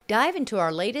Dive into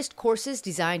our latest courses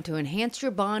designed to enhance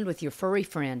your bond with your furry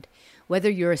friend. Whether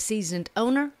you're a seasoned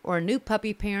owner or a new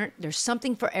puppy parent, there's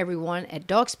something for everyone at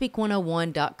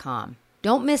dogspeak101.com.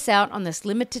 Don't miss out on this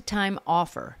limited time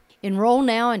offer. Enroll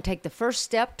now and take the first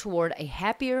step toward a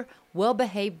happier,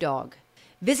 well-behaved dog.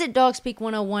 Visit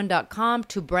dogspeak101.com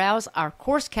to browse our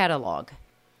course catalog.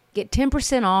 Get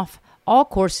 10% off all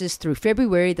courses through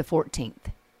February the 14th.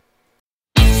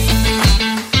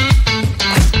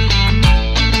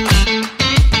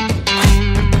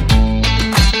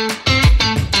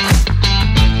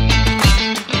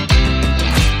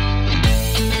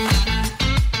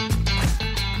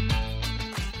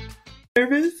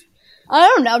 Nervous? I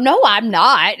don't know. No, I'm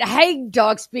not. Hey,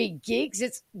 Dog Speak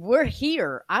Geeks. We're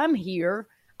here. I'm here.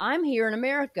 I'm here in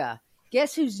America.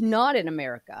 Guess who's not in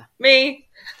America? Me.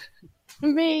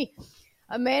 Me.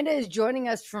 Amanda is joining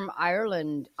us from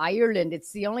Ireland. Ireland.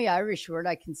 It's the only Irish word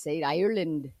I can say.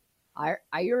 Ireland.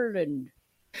 Ireland.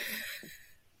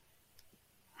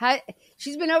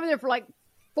 She's been over there for like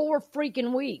 4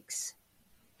 freaking weeks.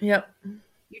 Yep.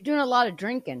 You're doing a lot of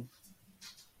drinking.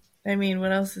 I mean,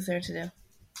 what else is there to do?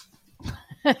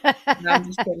 No, I'm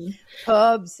just kidding.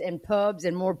 Pubs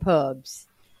and more pubs.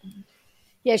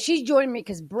 Yeah, she's joining me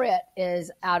because Brett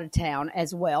is out of town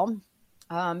as well.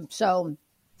 So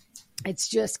it's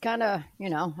just kind of,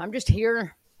 I'm just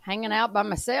here hanging out by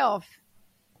myself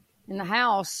in the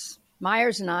house.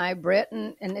 Myers and I, Brett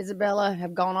and Isabella,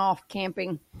 have gone off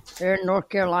camping. They're in North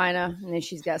Carolina, and then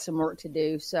she's got some work to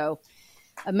do. So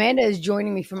Amanda is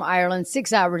joining me from Ireland,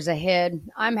 6 hours ahead.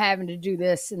 I'm having to do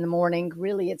this in the morning.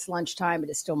 Really, it's lunchtime,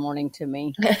 but it's still morning to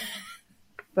me.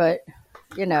 But,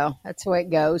 that's the way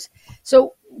it goes.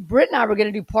 So Britt and I were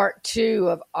going to do part 2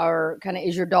 of our kind of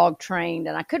Is Your Dog Trained?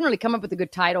 And I couldn't really come up with a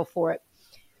good title for it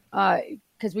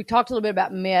because we talked a little bit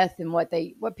about myth and what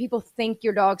people think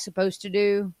your dog's supposed to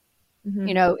do,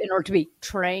 in order to be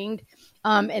trained.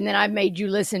 And then I made you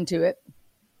listen to it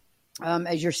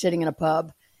as you're sitting in a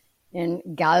pub in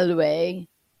Galway,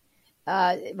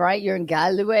 right? You're in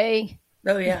Galway.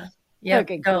 Oh yeah, yeah.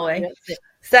 Okay, Galway.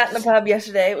 Sat in the pub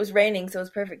yesterday. It was raining, so it was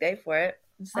a perfect day for it.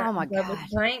 Sat Oh my in the pub God!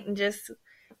 with a pint and just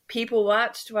people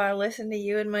watched while I listened to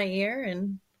you in my ear,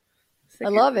 and I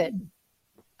love it.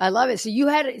 I love it. So you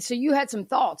had some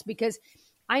thoughts because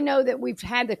I know that we've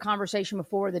had the conversation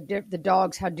before the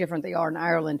dogs, how different they are in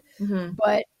Ireland,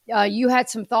 but you had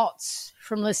some thoughts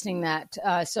from listening that.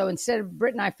 So instead of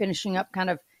Britt and I finishing up kind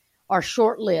of our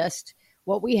short list,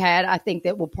 what we had, I think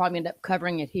that we'll probably end up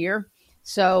covering it here.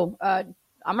 So I'm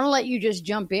going to let you just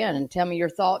jump in and tell me your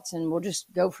thoughts, and we'll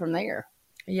just go from there.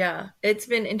 Yeah, it's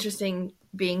been interesting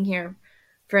being here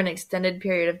for an extended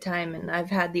period of time, and I've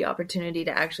had the opportunity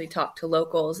to actually talk to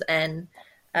locals and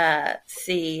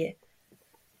see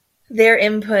their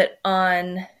input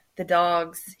on the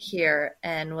dogs here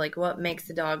and like what makes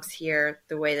the dogs here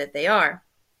the way that they are.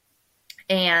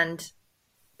 And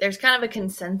there's kind of a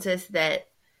consensus that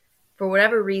for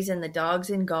whatever reason, the dogs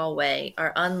in Galway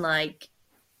are unlike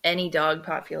any dog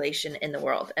population in the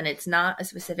world. And it's not a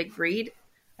specific breed.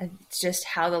 It's just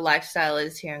how the lifestyle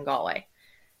is here in Galway.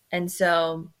 And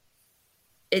so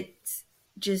it's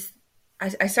just,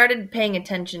 I started paying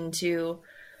attention to,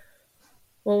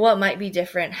 well, what might be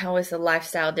different? How is the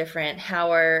lifestyle different?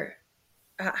 How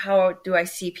do I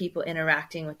see people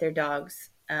interacting with their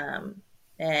dogs?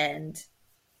 And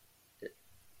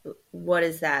what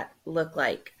does that look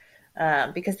like?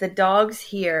 Because the dogs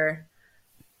here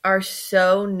are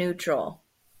so neutral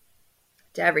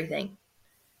to everything.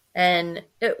 And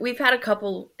we've had a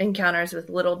couple encounters with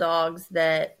little dogs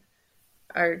that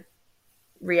are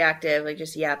reactive, like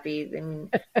just yappy.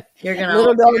 And you're gonna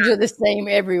little dogs are the same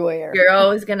everywhere. You're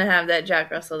always gonna have that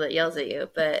Jack Russell that yells at you,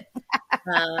 but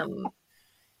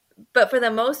for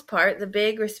the most part, the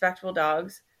big respectful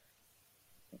dogs,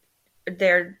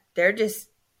 they're just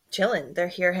chilling. They're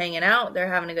here hanging out.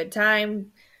 They're having a good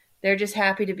time. They're just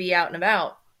happy to be out and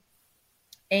about.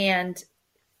 And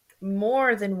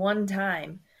more than one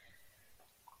time,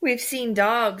 we've seen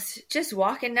dogs just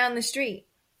walking down the street.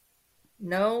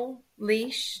 No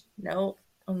leash, no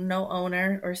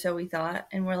owner, or so we thought.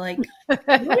 And we're like,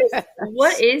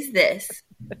 what is this?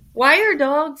 Why are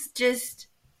dogs just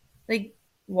like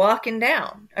walking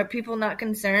down? Are people not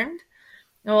concerned?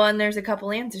 Well, and there's a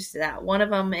couple answers to that. One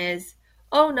of them is,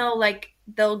 oh no, like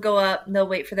they'll go up and they'll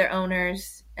wait for their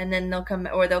owners and then they'll come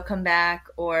back,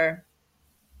 or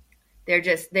they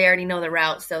already know the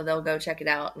route, so they'll go check it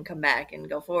out and come back and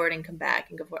go forward and come back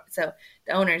and go forward. So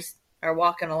the owners are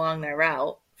walking along their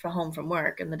route from home from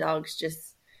work, and the dogs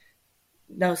just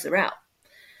knows the route.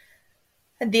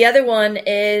 And the other one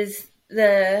is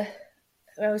I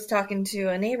was talking to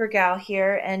a neighbor gal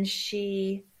here, and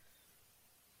she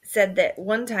said that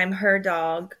one time her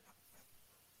dog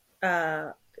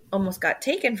almost got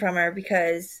taken from her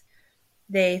because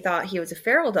they thought he was a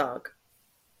feral dog.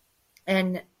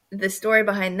 And the story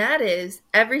behind that is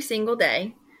every single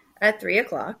day at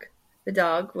 3:00, the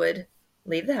dog would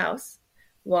leave the house,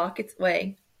 walk its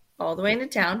way all the way into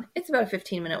town. It's about a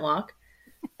 15-minute walk.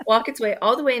 Walk its way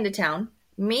all the way into town,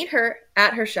 meet her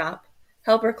at her shop,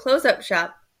 help her close up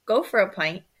shop, go for a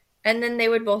pint, and then they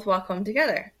would both walk home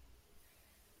together.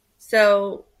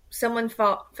 So someone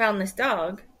found this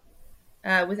dog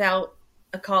without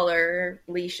a collar or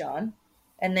leash on,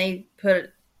 and they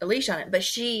put a leash on it. But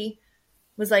she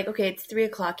was like, okay, it's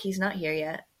 3:00. He's not here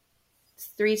yet. It's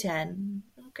 3:10.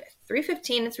 Okay,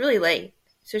 3:15. It's really late.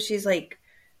 So she's like,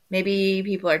 maybe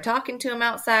people are talking to him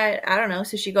outside. I don't know.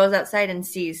 So she goes outside and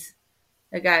sees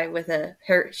a guy with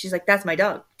she's like, that's my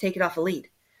dog. Take it off a lead.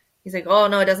 He's like, oh,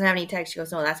 no, it doesn't have any tags. She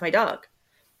goes, no, that's my dog.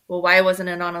 Well, why wasn't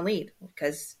it on a lead?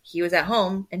 Because he was at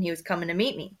home and he was coming to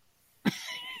meet me.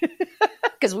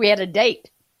 Because we had a date.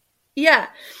 Yeah.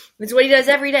 It's what he does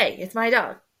every day. It's my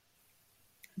dog.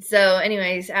 So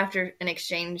anyways, after an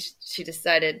exchange, she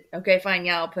decided, okay, fine.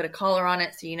 Yeah, I'll put a collar on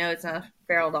it so you know it's not a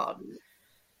feral dog.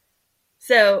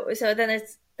 So then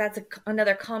that's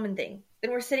another common thing.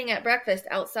 Then we're sitting at breakfast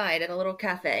outside at a little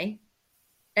cafe,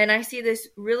 and I see this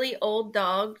really old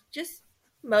dog just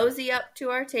mosey up to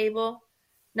our table,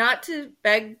 not to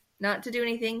beg, not to do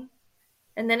anything.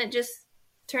 And then it just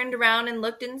turned around and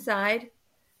looked inside,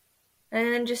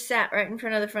 and then just sat right in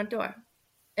front of the front door.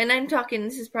 And I'm talking,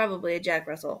 this is probably a Jack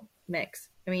Russell mix.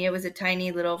 I mean, it was a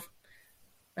tiny little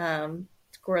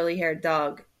squirrely-haired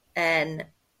dog, and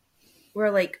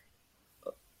we're like,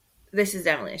 this is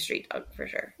definitely a street dog for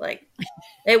sure. Like,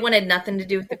 it wanted nothing to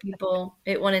do with the people.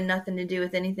 It wanted nothing to do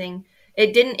with anything.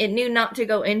 It knew not to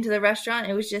go into the restaurant.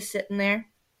 It was just sitting there.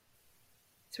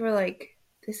 So we're like,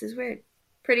 this is weird.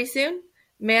 Pretty soon,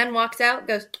 man walks out,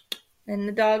 goes, and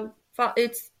the dog,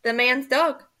 it's the man's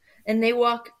dog. And they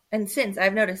walk, and since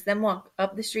I've noticed them walk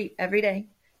up the street every day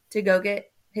to go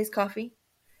get his coffee.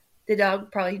 The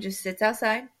dog probably just sits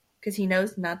outside because he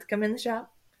knows not to come in the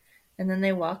shop. And then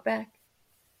they walk back.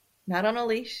 Not on a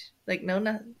leash. Like, no,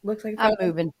 not looks like I'm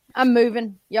moving.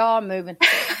 Y'all are moving.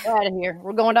 We're out of here.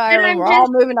 We're going to Ireland. We're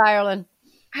all moving to Ireland.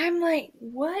 I'm like,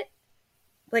 what?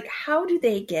 Like, how do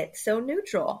they get so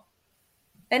neutral?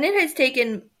 And it has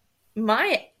taken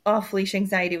my off-leash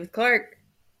anxiety with Clark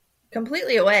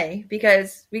completely away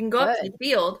because we can go up to the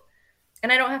field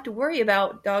and I don't have to worry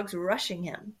about dogs rushing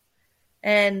him.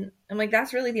 And I'm like,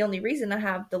 that's really the only reason I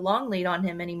have the long lead on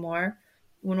him anymore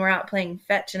when we're out playing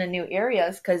fetch in a new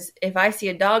areas, because if I see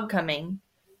a dog coming,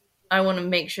 I want to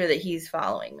make sure that he's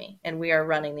following me and we are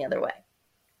running the other way.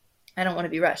 I don't want to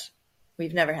be rushed.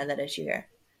 We've never had that issue here.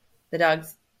 The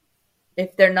dogs,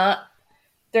 if they're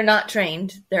not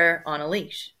trained, they're on a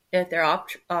leash. If they're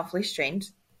off leash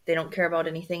trained, they don't care about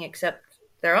anything except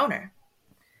their owner.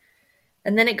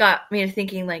 And then it got me to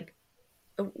thinking, like,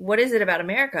 what is it about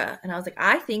America? And I was like,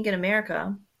 I think in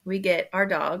America, we get our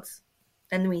dogs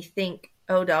and we think,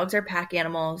 oh, dogs are pack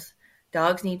animals.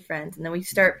 Dogs need friends. And then we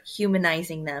start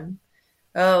humanizing them.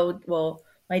 Oh, well,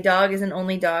 my dog is an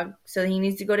only dog, so he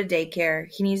needs to go to daycare.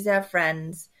 He needs to have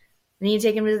friends. I need to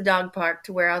take him to the dog park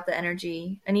to wear out the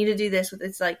energy. I need to do this.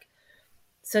 It's like,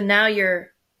 so now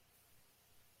you're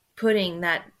putting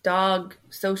that dog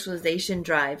socialization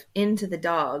drive into the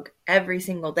dog every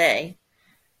single day.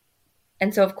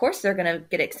 And so, of course, they're going to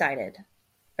get excited.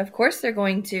 Of course, they're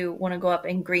going to want to go up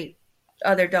and greet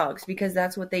other dogs because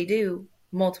that's what they do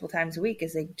multiple times a week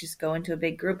is they just go into a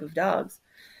big group of dogs.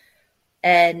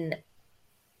 And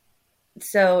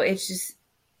so it's just,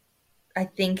 I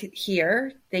think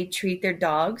here they treat their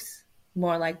dogs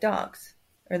more like dogs,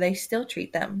 or they still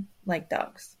treat them like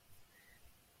dogs.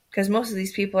 Because most of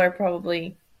these people are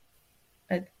probably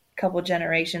a couple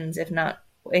generations, if not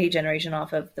a generation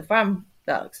off of the farm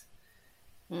dogs.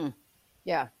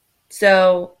 Yeah.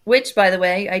 So, which, by the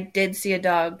way, I did see a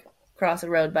dog cross a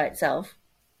road by itself.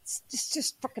 It's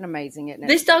just fucking amazing, isn't it?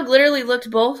 This dog literally looked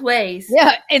both ways.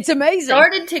 Yeah, it's amazing.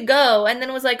 Started to go, and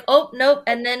then was like, oh, nope,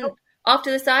 and then off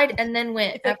to the side, and then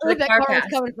went after the car passed.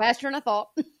 Was coming faster than I thought.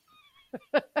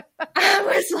 I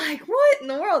was like, what in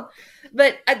the world?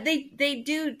 But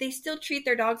they still treat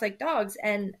their dogs like dogs.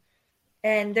 And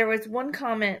there was one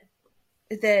comment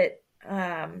that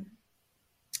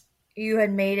you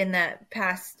had made in that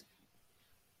past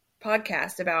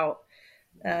podcast about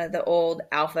the old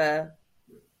alpha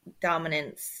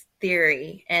dominance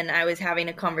theory. And I was having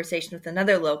a conversation with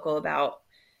another local about,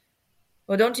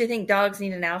 well, don't you think dogs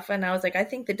need an alpha? And I was like, I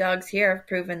think the dogs here have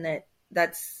proven that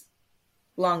that's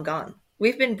long gone.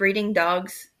 We've been breeding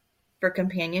dogs for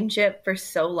companionship for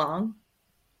so long.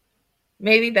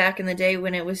 Maybe back in the day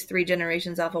when it was 3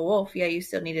 generations off a wolf, yeah, you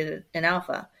still needed an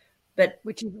alpha. But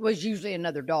which was usually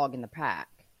another dog in the pack.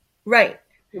 Right.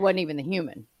 It wasn't even the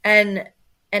human. And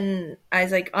I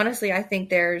was like, honestly, I think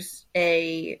there's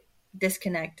a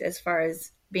disconnect as far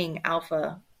as being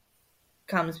alpha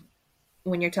comes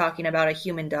when you're talking about a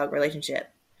human dog relationship.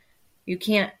 You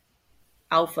can't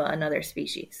alpha another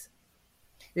species.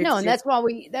 No, and that's why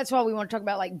we want to talk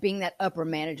about like being that upper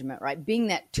management, right? Being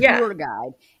that tour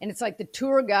guide. And it's like the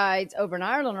tour guides over in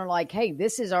Ireland are like, hey,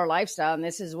 this is our lifestyle and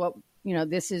this is what,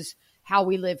 this is how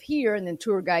we live here. And then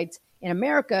tour guides in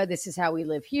America, this is how we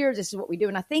live here. This is what we do.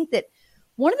 And I think that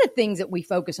one of the things that we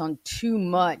focus on too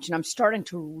much, and I'm starting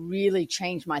to really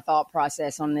change my thought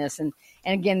process on this. And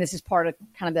again, this is part of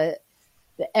kind of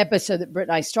the episode that Britt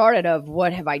and I started of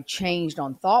what have I changed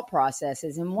on thought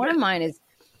processes. And one of mine is,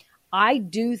 I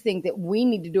do think that we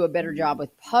need to do a better job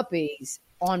with puppies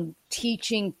on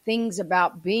teaching things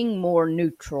about being more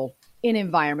neutral in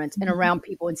environments and around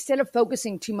people instead of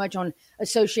focusing too much on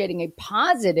associating a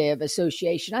positive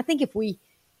association. I think if we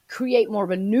create more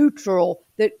of a neutral,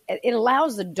 that it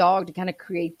allows the dog to kind of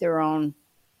create their own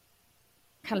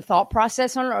kind of thought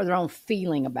process on it or their own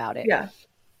feeling about it. Yeah.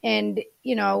 And,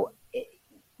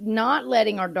 not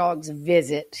letting our dogs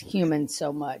visit humans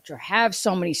so much or have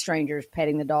so many strangers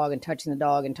petting the dog and touching the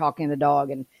dog and talking to the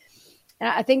dog. And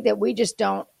I think that we just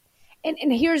don't.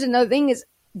 And here's another thing is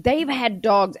they've had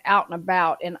dogs out and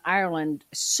about in Ireland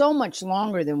so much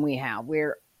longer than we have,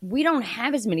 where we don't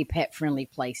have as many pet-friendly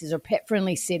places or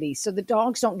pet-friendly cities. So the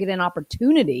dogs don't get an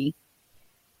opportunity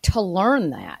to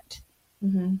learn that.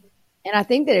 Mm-hmm. And I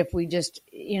think that if we just,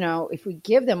 if we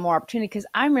give them more opportunity, because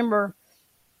I remember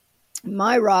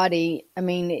my Roddy,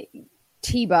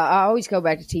 Tiba, I always go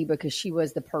back to Tiba because she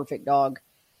was the perfect dog.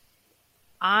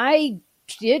 I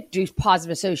did do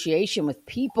positive association with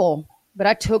people, but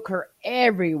I took her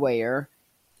everywhere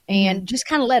and just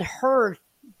kind of let her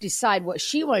decide what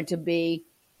she wanted to be.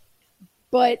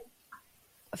 But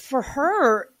for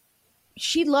her,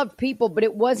 she loved people, but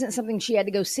it wasn't something she had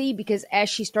to go see because as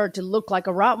she started to look like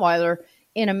a Rottweiler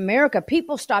in America,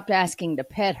 people stopped asking to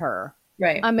pet her.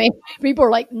 Right. People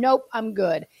are like, nope, I'm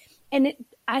good. And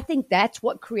I think that's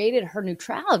what created her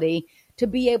neutrality to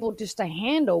be able just to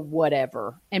handle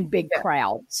whatever and big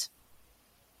crowds.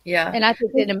 Yeah. And I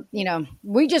think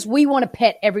that, we want to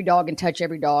pet every dog and touch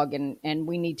every dog and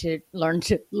we need to learn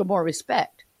to a little more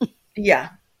respect. Yeah.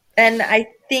 And I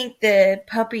think the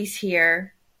puppies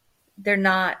here, they're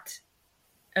not,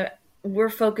 we're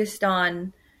focused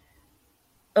on,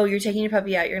 oh, you're taking your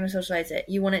puppy out, you're going to socialize it.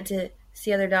 You want it to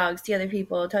see other dogs, see other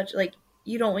people, touch, like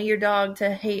you don't want your dog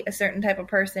to hate a certain type of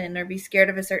person or be scared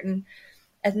of a certain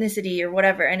ethnicity or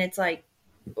whatever. And it's like,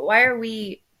 why are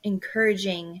we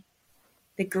encouraging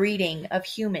the greeting of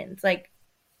humans? Like,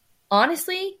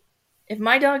 honestly, if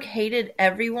my dog hated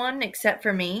everyone except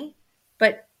for me,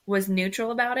 but was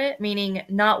neutral about it, meaning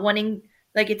not wanting,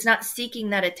 like it's not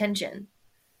seeking that attention.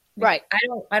 Right.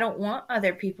 I don't want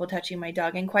other people touching my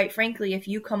dog. And quite frankly, if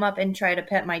you come up and try to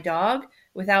pet my dog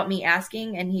without me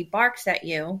asking and he barks at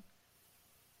you,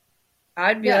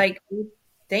 I'd be like,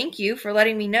 thank you for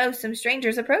letting me know some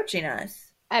strangers approaching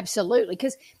us. Absolutely.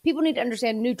 Because people need to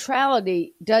understand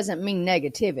neutrality doesn't mean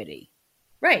negativity.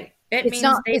 Right. It's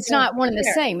not one and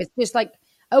the same. It's just like,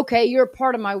 okay, you're a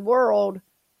part of my world,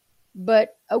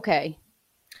 but okay.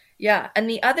 Yeah. And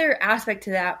the other aspect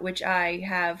to that, which I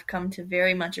have come to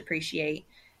very much appreciate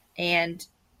and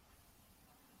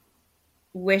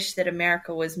wish that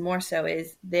America was more so,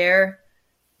 is their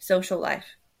social life.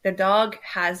 The dog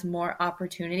has more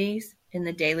opportunities in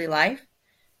the daily life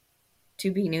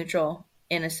to be neutral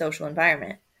in a social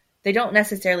environment. They don't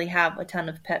necessarily have a ton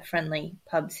of pet-friendly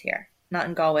pubs here. Not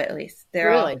in Galway, at least.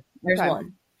 There's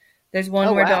one. There's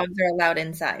one where dogs are allowed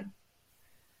inside.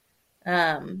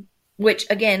 Which,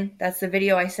 again, that's the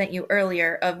video I sent you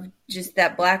earlier of just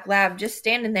that black lab just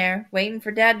standing there waiting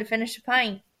for Dad to finish a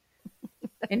pint.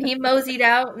 And he moseyed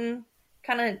out and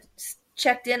kind of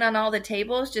checked in on all the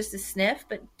tables just to sniff,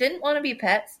 but didn't want to be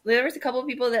pets. There was a couple of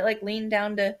people that like leaned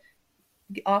down to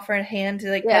offer a hand to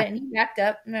like pet it, and he backed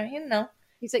up. No,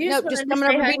 he's like, nope, just coming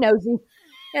over to be nosy.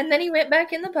 And then he went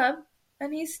back in the pub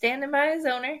and he's standing by his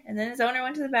owner. And then his owner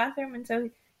went to the bathroom, and so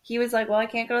he was like, well, I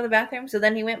can't go to the bathroom. So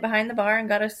then he went behind the bar and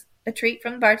got a treat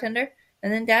from the bartender.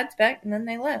 And then Dad's back, and then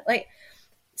they left. Like,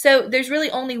 so there's really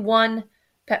only one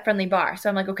pet-friendly bar. So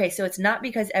I'm like, okay, so it's not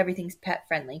because everything's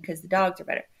pet-friendly because the dogs are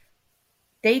better.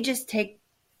 They just take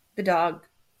the dog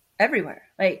everywhere.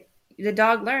 Like, the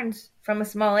dog learns from a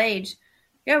small age,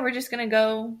 yeah, we're just going to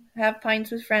go have pints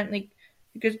with friends. Like,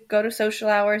 you could go to social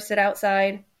hour, sit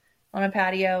outside on a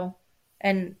patio,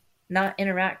 and not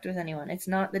interact with anyone. It's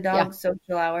not the Yeah. dog's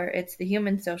social hour, it's the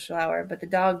human social hour, but the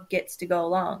dog gets to go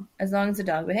along as long as the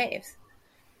dog behaves.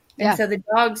 And Yeah. so the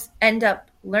dogs end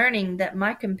up learning that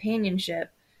my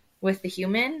companionship with the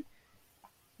human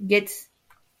gets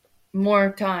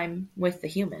more time with the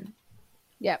human.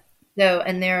 Yeah. So,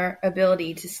 and their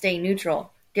ability to stay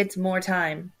neutral gets more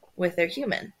time with their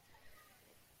human.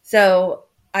 So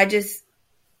I just,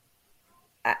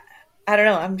 I don't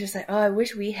know. I'm just like, oh, I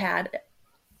wish we had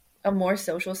a more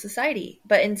social society.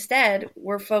 But instead,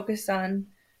 we're focused on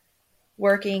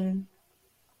working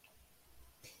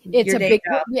It's your a day big,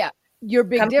 job, yeah. Your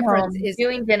big coming difference home, is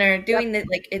doing dinner, yep, doing the,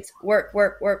 like, it's work,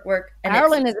 work, work, work. And it's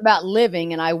Ireland is about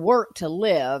living, and I work to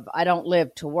live. I don't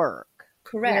live to work.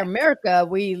 Here in correct. America,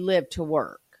 we live to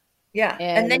work. Yeah.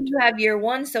 And then And you have your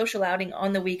one social outing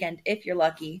on the weekend, if you're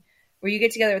lucky, where you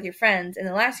get together with your friends. And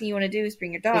the last thing you want to do is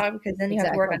bring your it's dog because then you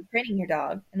have to work exactly. on training your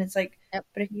dog. And it's like, Yep.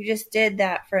 but if you just did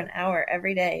that for an hour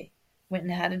every day, went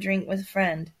and had a drink with a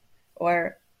friend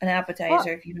or an Well,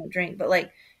 appetizer if you don't drink, but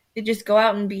like you just go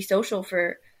out and be social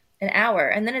for an hour.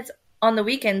 And then it's on the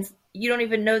weekends, you don't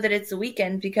even know that it's a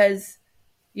weekend because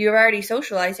you're already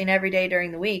socializing every day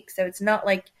during the week. So it's not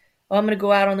like, oh, I'm going to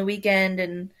go out on the weekend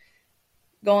and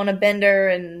go on a bender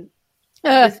and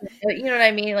uh, this, you know what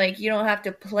I mean? Like you don't have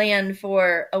to plan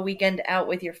for a weekend out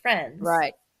with your friends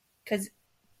right. because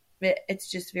it's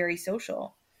just very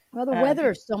social. Well, the Um,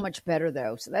 weather is so much better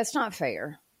though, so that's not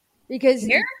fair. Because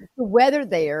Here, the weather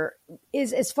there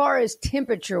is, as far as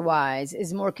temperature wise,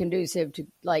 is more conducive to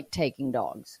like taking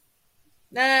dogs.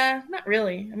 nah, not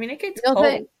really. I mean, it gets You don't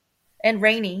think? cold and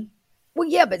rainy. Well,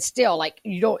 yeah, but still, like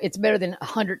you don't. It's better than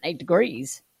 108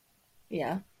 degrees.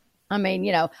 Yeah. I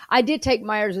mean, I did take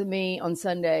Myers with me on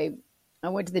Sunday. I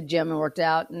went to the gym and worked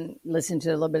out and listened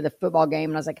to a little bit of the football game.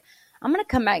 And I was like, I'm going to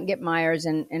come back and get Myers,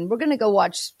 and we're going to go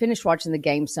finish watching the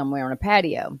game somewhere on a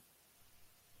patio.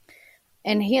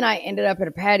 And he and I ended up at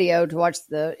a patio to watch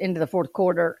the end of the fourth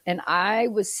quarter. And I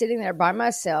was sitting there by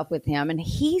myself with him, and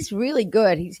he's really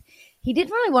good. He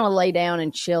didn't really want to lay down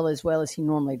and chill as well as he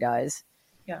normally does.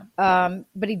 Yeah.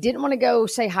 But he didn't want to go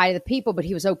say hi to the people, but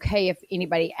he was okay if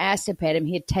anybody asked to pet him,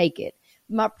 he'd take it.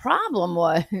 My problem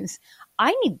was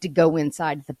I needed to go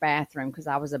inside the bathroom because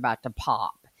I was about to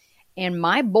pop. And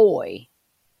my boy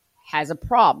has a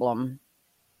problem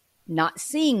not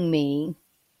seeing me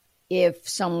if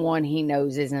someone he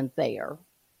knows isn't there.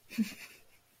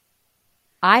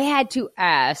 I had to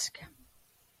ask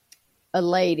a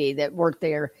lady that worked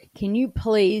there, can you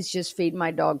please just feed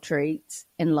my dog treats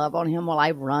and love on him while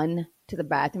I run to the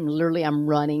bathroom? Literally, I'm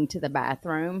running to the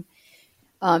bathroom.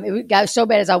 It got so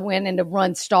bad as I went in to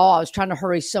run stall. I was trying to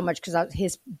hurry so much because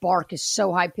his bark is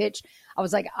so high pitched. I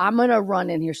was like, I'm going to run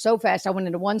in here so fast. I went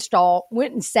into one stall,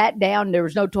 went and sat down. There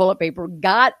was no toilet paper.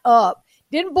 Got up,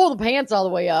 didn't pull the pants all the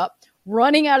way up,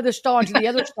 running out of the stall into the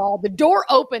other stall. The door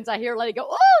opens. I hear a lady go,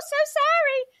 oh, so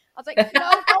sorry. I was like, no,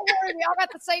 don't worry. We all got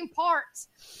the same parts.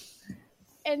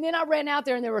 And then I ran out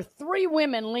there, and there were 3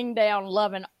 women leaned down,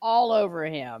 loving all over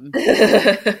him.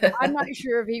 I'm not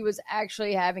sure if he was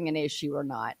actually having an issue or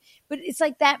not. But it's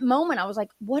like that moment, I was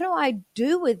like, what do I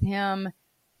do with him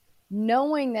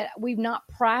knowing that we've not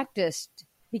practiced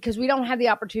because we don't have the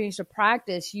opportunities to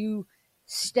practice you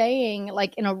staying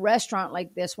like in a restaurant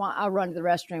like this while I run to the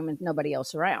restroom and nobody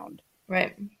else around.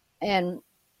 Right. And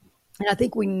I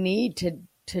think we need to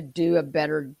do a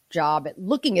better job at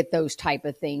looking at those type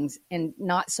of things and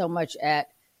not so much at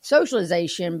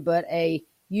socialization, but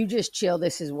you just chill.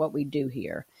 This is what we do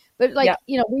here. But like,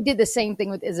 Yeah. we did the same thing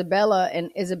with Isabella,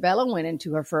 and Isabella went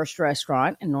into her first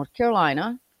restaurant in North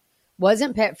Carolina.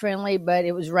 Wasn't pet friendly, but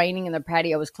it was raining and the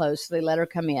patio was closed. So they let her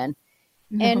come in,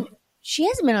 and she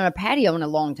hasn't been on a patio in a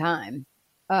long time.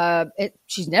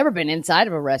 She's never been inside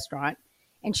of a restaurant,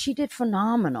 and she did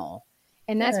phenomenal.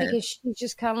 And that's Good. because she's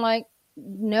just kind of like,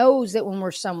 knows that when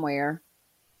we're somewhere,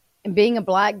 and being a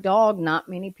black dog, not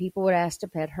many people would ask to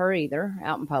pet her either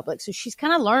out in public. So she's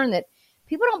kind of learned that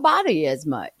people don't bother you as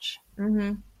much.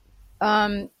 Mm-hmm.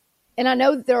 And I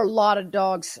know that there are a lot of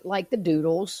dogs like the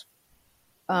Doodles,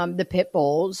 the Pit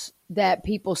Bulls that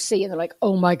people see and they're like,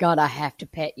 oh my God, I have to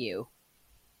pet you.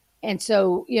 And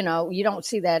so, you don't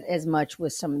see that as much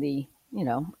with some of the,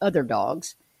 other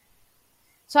dogs.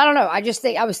 So I don't know.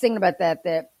 I was thinking about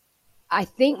that I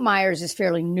think Myers is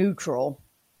fairly neutral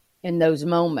in those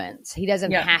moments. He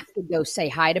doesn't have to go say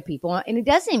hi to people. And he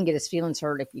doesn't even get his feelings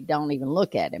hurt if you don't even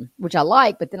look at him, which I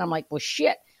like. But then I'm like, well,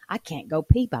 shit, I can't go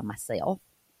pee by myself.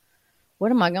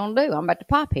 What am I going to do? I'm about to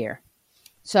pop here.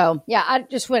 So, yeah, I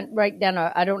just went right down.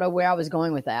 I don't know where I was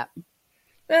going with that.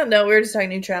 Well, no, we were just talking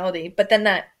neutrality. But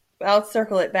then I'll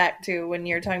circle it back to when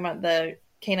you're talking about the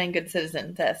canine good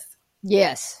citizen test.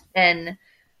 Yes. And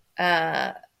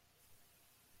uh,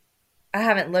 I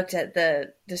haven't looked at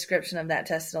the description of that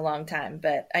test in a long time,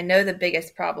 but I know the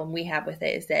biggest problem we have with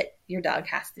it is that your dog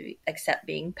has to accept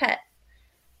being pet.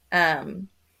 Um,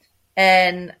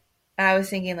 and I was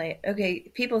thinking, like,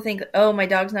 okay, people think, oh, my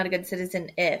dog's not a good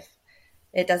citizen if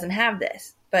it doesn't have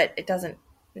this, but it doesn't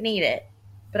need it.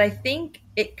 But I think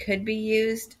it could be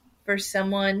used for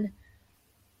someone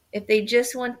if they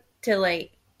just want to,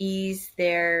 like, ease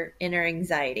their inner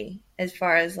anxiety as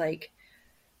far as, like,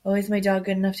 oh, is my dog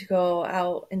good enough to go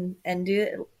out and do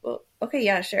it? Well, okay,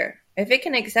 yeah, sure. If it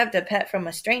can accept a pet from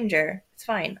a stranger, it's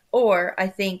fine. Or I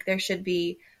think there should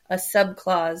be a sub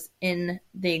clause in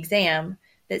the exam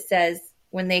that says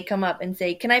when they come up and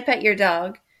say, can I pet your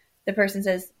dog? The person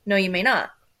says, no, you may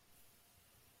not.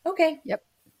 Okay. Yep.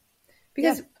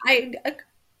 Because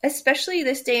especially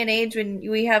this day and age when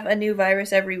we have a new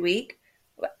virus every week,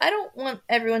 I don't want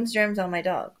everyone's germs on my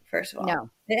dog, first of all. No.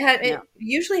 It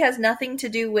usually has nothing to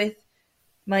do with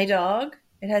my dog.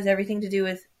 It has everything to do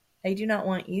with I do not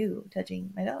want you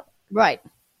touching my dog. Right.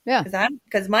 Yeah.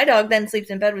 Because my dog then sleeps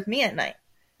in bed with me at night.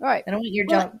 Right. I don't want your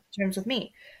germs with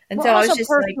me. And well, so I also was just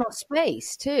personal like,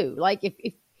 space too. Like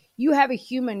if you have a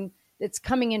human that's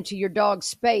coming into your dog's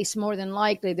space, more than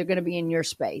likely they're going to be in your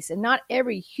space. And not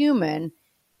every human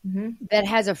that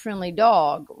has a friendly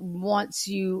dog wants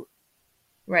you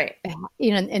right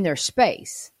in their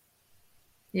space.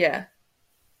 Yeah.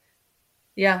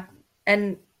 Yeah.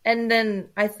 And then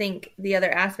I think the other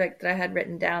aspect that I had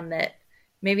written down that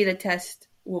maybe the test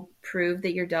will prove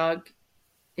that your dog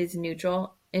is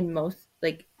neutral in most,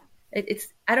 like, it's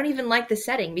I don't even like the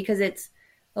setting because it's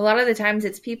a lot of the times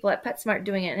it's people at PetSmart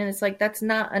doing it and it's like that's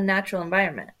not a natural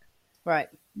environment. Right.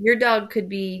 Your dog could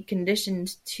be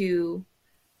conditioned to,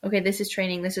 okay, this is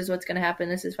training, this is what's going to happen,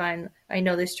 this is fine, I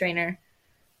know this trainer.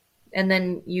 And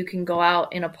then you can go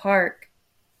out in a park,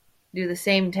 do the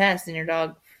same test, and your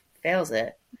dog fails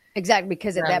it. Exactly,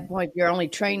 because at that point you're only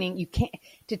training. You can't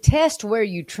to test where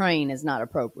you train is not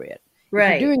appropriate.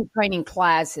 Right. If you're doing training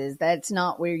classes, that's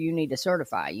not where you need to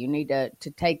certify. You need to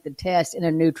take the test in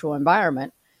a neutral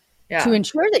environment to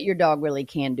ensure that your dog really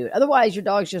can do it. Otherwise, your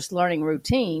dog's just learning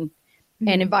routine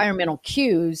and environmental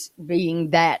cues, being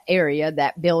that area,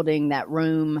 that building, that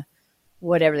room,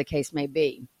 whatever the case may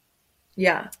be.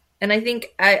 Yeah. And I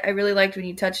think I really liked when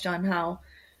you touched on how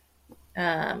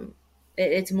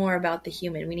it's more about the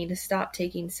human. We need to stop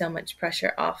taking so much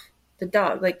pressure off the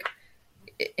dog. Like,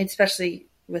 especially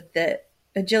with the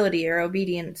agility or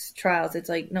obedience trials, it's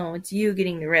like, no, it's you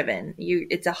getting the ribbon.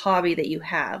 It's a hobby that you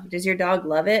have. Does your dog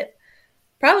love it?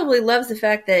 Probably loves the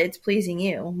fact that it's pleasing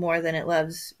you more than it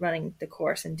loves running the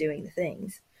course and doing the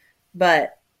things.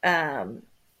 But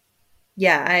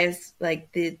yeah, I was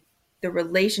like the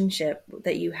relationship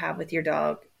that you have with your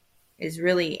dog is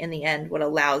really in the end what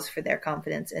allows for their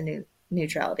confidence and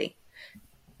neutrality,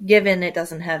 given it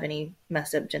doesn't have any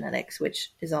messed up genetics,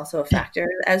 which is also a factor,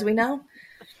 as we know.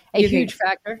 A huge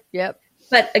factor. Yep.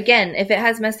 But again, if it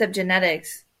has messed up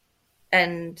genetics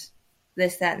and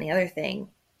this, that, and the other thing,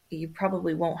 you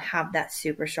probably won't have that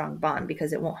super strong bond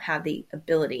because it won't have the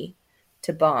ability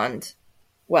to bond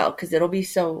well, because it'll be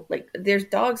so, like, there's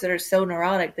dogs that are so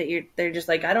neurotic that they're just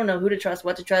like, I don't know who to trust,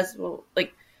 what to trust. Well,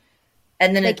 like,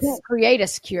 and then they can't create a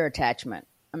secure attachment.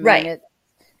 I mean, right.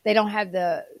 They don't have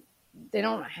the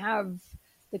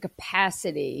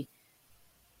capacity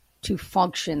to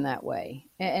function that way.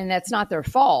 And that's not their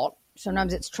fault.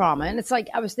 Sometimes it's trauma. And it's like,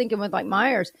 I was thinking with like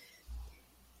Myers,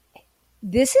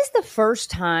 this is the first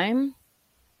time,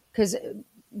 because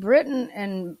Britton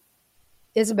and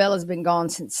Isabella's been gone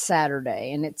since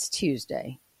Saturday and it's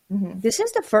Tuesday. This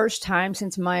is the first time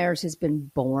since Myers has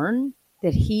been born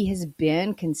that he has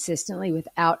been consistently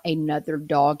without another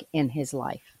dog in his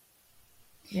life.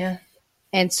 Yeah.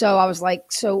 And so I was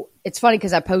like, so it's funny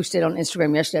because I posted on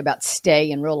Instagram yesterday about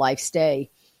stay and real life stay,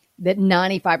 that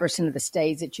 95% of the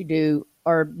stays that you do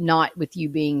are not with you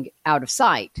being out of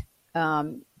sight.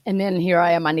 And then here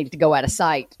I am, I needed to go out of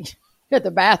sight at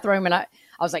the bathroom. And I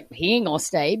was like, he ain't going to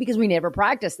stay, because we never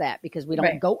practice that because we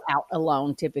don't go out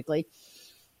alone typically.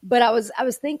 But I was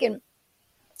thinking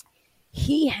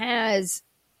he has,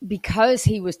 because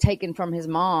he was taken from his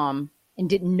mom and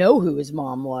didn't know who his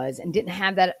mom was and didn't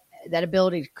have that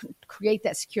ability to create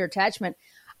that secure attachment,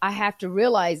 I have to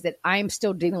realize that I'm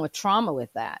still dealing with trauma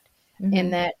with that.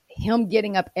 And that him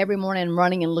getting up every morning and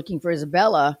running and looking for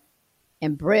Isabella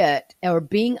and Britt, or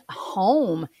being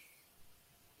home,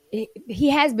 he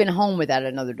has been home without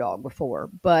another dog before,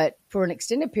 but for an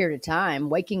extended period of time,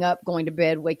 waking up, going to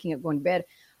bed, waking up, going to bed,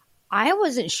 I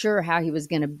wasn't sure how he was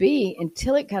going to be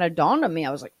until it kind of dawned on me.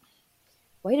 I was like,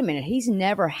 wait a minute, he's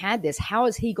never had this. How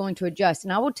is he going to adjust?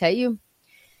 And I will tell you,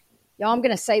 y'all, I'm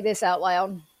going to say this out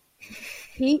loud.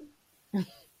 He's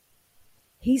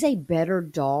a better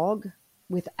dog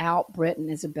without Britt and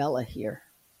Isabella here.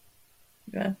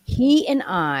 Yeah. He and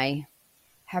I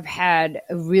have had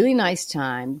a really nice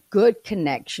time, good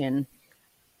connection.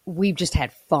 We've just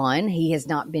had fun. He has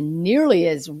not been nearly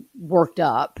as worked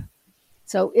up.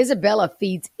 So Isabella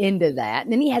feeds into that.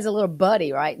 And then he has a little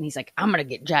buddy, right? And he's like, I'm going to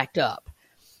get jacked up.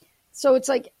 So it's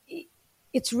like,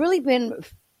 it's really been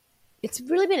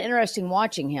interesting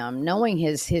watching him, knowing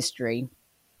his history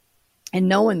and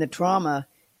knowing the trauma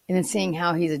and then seeing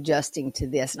how he's adjusting to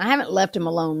this. And I haven't left him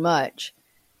alone much,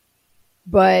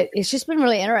 but it's just been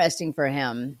really interesting for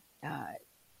him.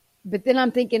 But then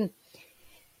I'm thinking,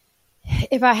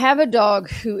 if I have a dog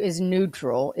who is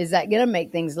neutral, is that going to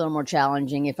make things a little more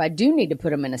challenging if I do need to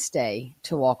put him in a stay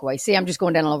to walk away? See, I'm just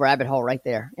going down a little rabbit hole right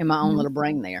there in my own little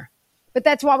brain there. But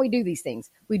that's why we do these things.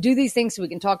 We do these things so we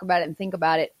can talk about it and think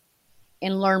about it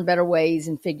and learn better ways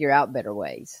and figure out better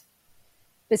ways.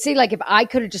 But see, like if I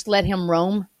could have just let him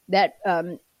roam that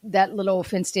little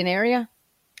fenced-in area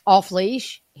off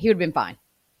leash, he would have been fine.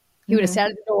 He would have sat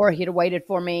at the door, he'd have waited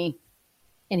for me,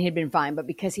 and he'd been fine. But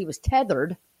because he was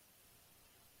tethered,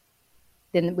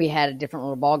 then we had a different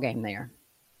little ball game there.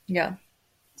 Yeah.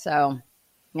 So,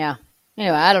 yeah.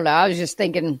 Anyway, I don't know. I was just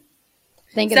thinking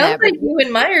Sounds that. like you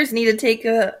and Myers need to take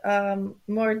a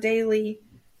more daily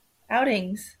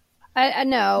outings. I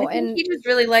know. I think he just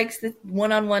really likes the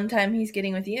one-on-one time he's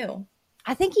getting with you.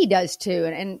 I think he does too.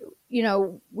 And you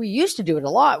know, we used to do it a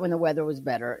lot when the weather was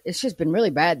better. It's just been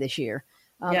really bad this year.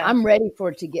 I'm ready for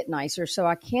it to get nicer so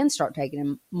I can start taking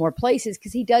him more places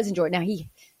because he does enjoy it. Now, he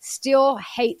still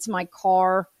hates my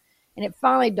car, and it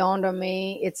finally dawned on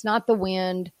me. It's not the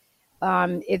wind.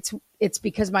 It's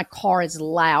because my car is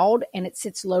loud and it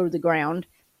sits low to the ground.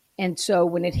 And so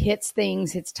when it hits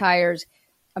things, hits tires,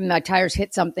 my tires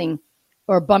hit something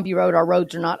or a bumpy road, our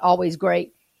roads are not always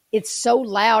great. It's so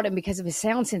loud, and because of his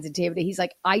sound sensitivity, he's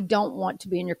like, I don't want to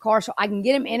be in your car, so I can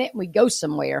get him in it and we go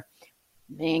somewhere.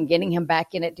 Man, getting him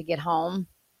back in it to get home,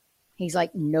 he's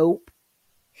like, nope.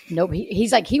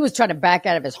 He's like, he was trying to back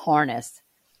out of his harness.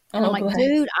 And I'm like,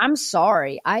 dude, I'm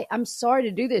sorry. I'm sorry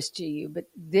to do this to you, but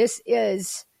this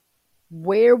is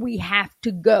where we have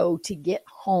to go to get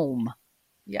home.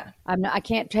 Yeah. I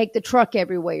can't take the truck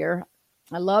everywhere.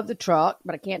 I love the truck,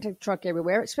 but I can't take the truck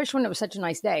everywhere, especially when it was such a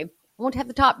nice day. I want to have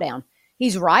the top down.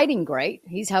 He's riding great.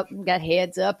 He's got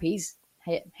heads up. He's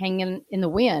hanging in the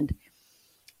wind.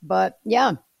 But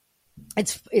yeah,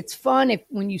 it's fun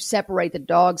when you separate the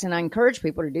dogs, and I encourage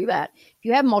people to do that. If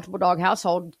you have multiple dog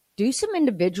household, do some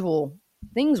individual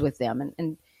things with them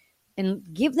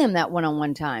and give them that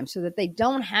one-on-one time so that they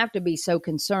don't have to be so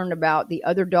concerned about the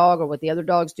other dog or what the other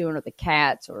dog's doing or the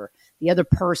cats or the other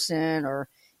person, or,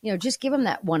 you know, just give them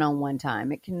that one-on-one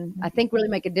time. It can, I think, really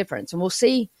make a difference. And we'll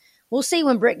see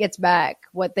when Britt gets back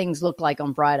what things look like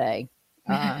on Friday.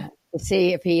 To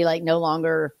see if he no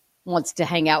longer wants to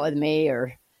hang out with me,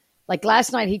 or like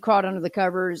last night he crawled under the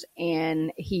covers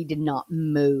and he did not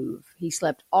move. He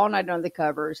slept all night under the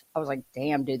covers. I was like,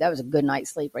 damn, dude, that was a good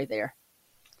night's sleep right there.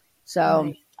 So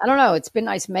nice. I don't know. It's been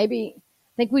nice. Maybe I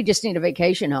think we just need a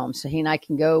vacation home so he and I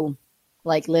can go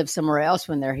live somewhere else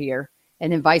when they're here,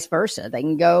 and then vice versa. They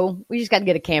can go. We just got to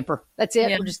get a camper. That's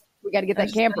it. Yeah. We got to get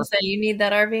that camper. So you need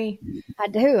that RV. I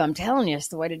do. I'm telling you, it's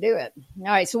the way to do it. All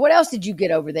right. So what else did you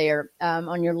get over there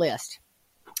on your list?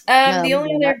 The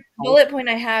only other bullet point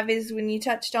I have is when you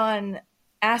touched on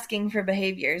asking for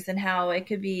behaviors and how it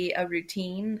could be a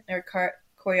routine or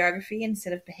choreography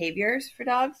instead of behaviors for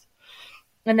dogs.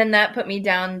 And then that put me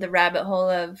down the rabbit hole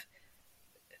of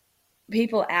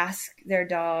people ask their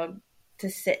dog to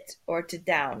sit or to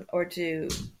down or to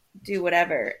do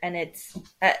whatever. And it's,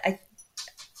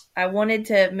 I wanted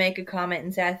to make a comment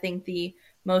and say, I think the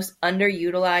most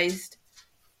underutilized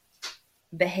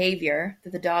behavior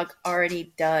that the dog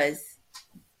already does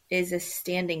is a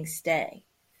standing stay.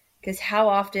 Because how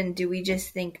often do we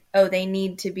just think, oh, they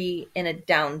need to be in a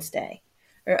down stay?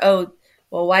 Or, oh,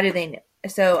 well, why do they?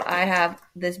 So I have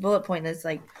this bullet point that's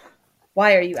like,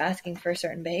 why are you asking for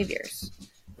certain behaviors?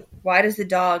 Why does the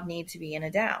dog need to be in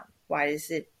a down? Why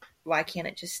can't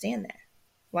it just stand there?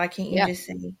 Why can't you just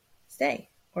say stay?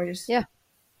 Or just,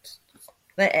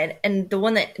 and the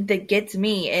one that gets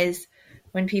me is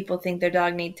when people think their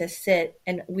dog needs to sit.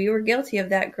 And we were guilty of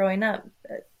that growing up,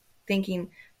 thinking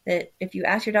that if you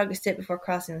ask your dog to sit before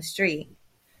crossing the street,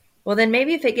 well, then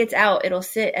maybe if it gets out, it'll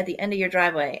sit at the end of your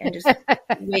driveway and just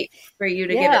wait for you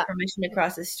to give it permission to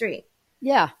cross the street.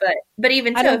 Yeah. But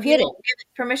even so, if you don't give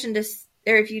it permission to,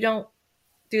 or if you don't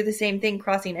do the same thing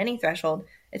crossing any threshold,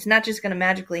 It's not just going to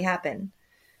magically happen.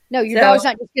 No, your dog's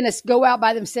not just going to go out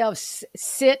by themselves,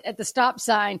 sit at the stop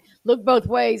sign, look both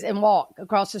ways, and walk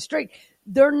across the street.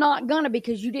 They're not going to,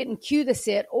 because you didn't cue the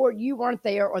sit, or you weren't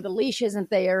there, or the leash isn't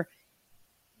there.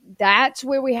 That's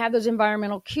where we have those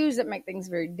environmental cues that make things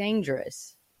very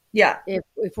dangerous. Yeah.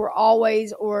 If we're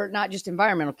always, or not just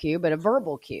environmental cue, but a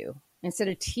verbal cue, instead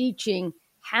of teaching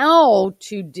how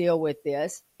to deal with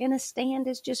this, in a stand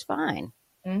is just fine.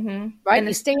 Mm-hmm. Right. And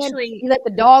you stand, you let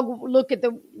the dog look at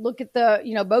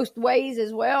the, both ways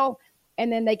as well.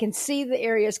 And then they can see the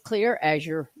areas clear as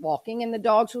you're walking, and the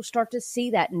dogs will start to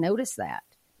see that and notice that.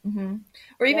 Mm-hmm.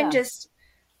 Or even just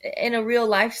in a real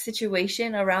life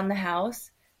situation around the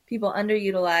house, people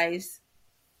underutilize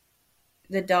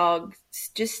the dog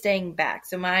just staying back.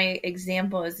 So my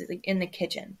example is in the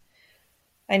kitchen.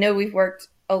 I know we've worked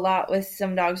a lot with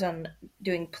some dogs on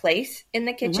doing place in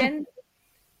the kitchen.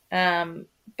 Mm-hmm.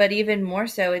 But even more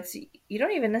so, you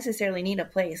don't even necessarily need a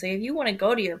place. Like if you want to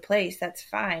go to your place, that's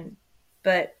fine.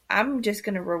 But I'm just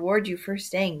going to reward you for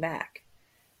staying back.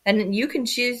 And you can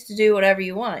choose to do whatever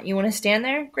you want. You want to stand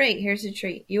there? Great. Here's a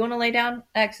treat. You want to lay down?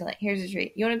 Excellent. Here's a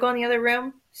treat. You want to go in the other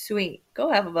room? Sweet.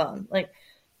 Go have a bone. Like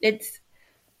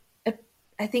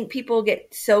I think people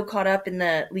get so caught up in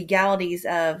the legalities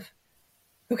of,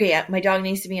 okay, my dog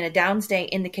needs to be in a downstay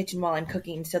in the kitchen while I'm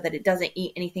cooking so that it doesn't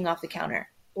eat anything off the counter.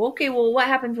 Okay, well, what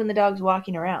happens when the dog's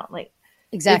walking around? Like,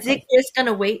 exactly. Is it just going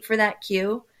to wait for that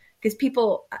cue? Because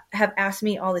people have asked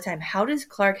me all the time, how does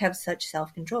Clark have such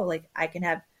self-control? Like, I can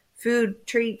have food,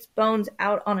 treats, bones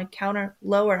out on a counter,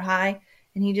 low or high,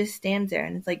 and he just stands there.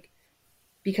 And it's like,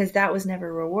 because that was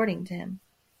never rewarding to him.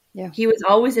 Yeah. He was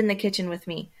always in the kitchen with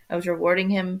me. I was rewarding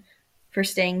him for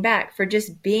staying back, for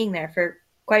just being there, for,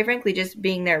 quite frankly, just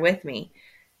being there with me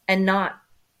and not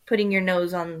putting your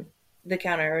nose on the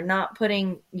counter, or not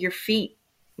putting your feet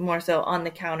more so on the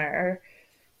counter,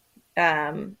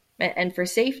 and for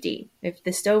safety, if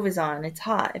the stove is on, it's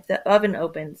hot. If the oven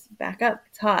opens back up,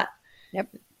 it's hot.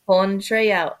 Yep. Pulling the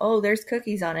tray out. Oh, there's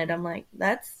cookies on it. I'm like,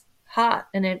 that's hot.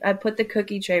 And I put the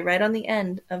cookie tray right on the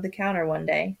end of the counter one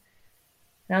day.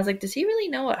 And I was like, does he really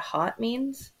know what hot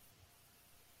means?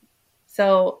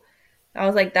 So I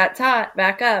was like, that's hot,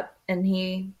 back up.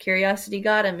 And curiosity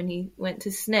got him, and he went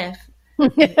to sniff.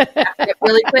 It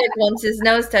really quick once his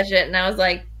nose touched it, and I was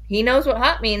like, he knows what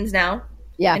hot means now.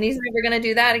 Yeah. And he's never going to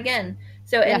do that again.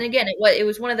 So, and again, it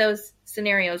was one of those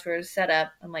scenarios where it was set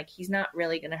up. I'm like, he's not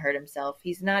really going to hurt himself.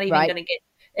 He's not even going to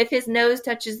if his nose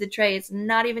touches the tray, it's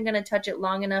not even going to touch it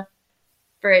long enough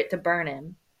for it to burn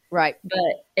him. Right.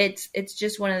 But it's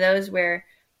just one of those where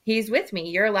he's with me.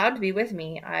 You're allowed to be with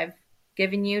me. I've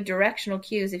given you directional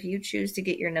cues. If you choose to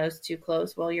get your nose too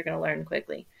close, well, you're going to learn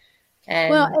quickly.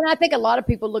 And I think a lot of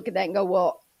people look at that and go,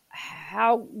 well,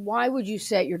 why would you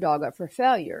set your dog up for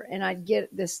failure? And I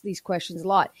get these questions a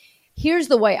lot. Here's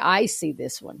the way I see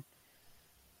this one.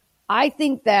 I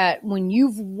think that when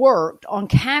you've worked on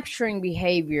capturing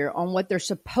behavior, on what they're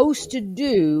supposed to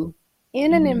do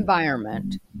in an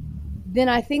environment, then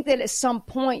I think that at some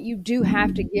point you do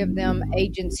have to give them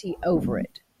agency over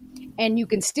it. And you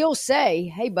can still say,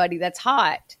 hey, buddy, that's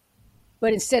hot.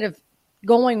 But instead of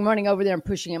running over there and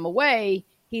pushing him away,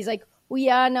 he's like, well,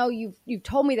 yeah, I know you've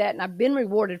told me that, and I've been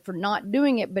rewarded for not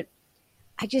doing it, but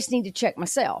I just need to check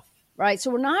myself, right?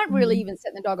 So we're not really even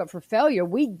setting the dog up for failure.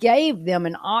 We gave them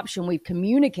an option. We've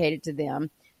communicated to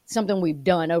them something we've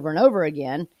done over and over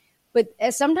again. But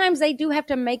sometimes they do have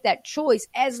to make that choice,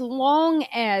 as long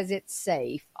as it's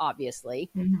safe, obviously.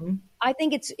 Mm-hmm. I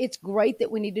think it's great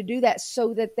that we need to do that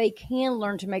so that they can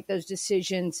learn to make those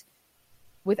decisions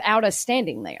without us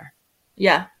standing there.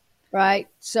 Yeah. Right.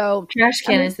 So trash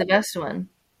can is the best one.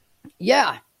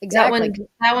 Yeah, exactly.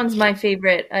 That one's my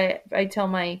favorite. I tell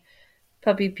my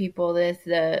puppy people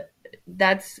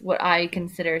that's what I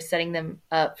consider setting them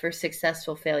up for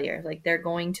successful failure. Like, they're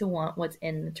going to want what's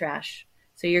in the trash.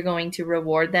 So you're going to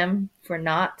reward them for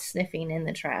not sniffing in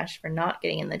the trash, for not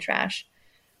getting in the trash,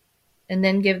 and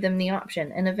then give them the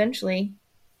option. And eventually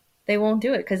they won't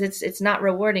do it because it's not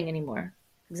rewarding anymore.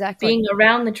 Exactly. Being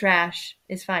around the trash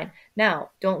is fine.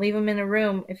 Now, don't leave them in a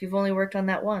room if you've only worked on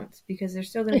that once, because they're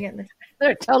still going to get in the trash.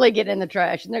 They're totally getting in the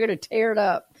trash, and they're going to tear it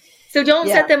up. So don't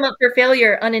set them up for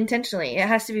failure unintentionally. It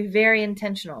has to be very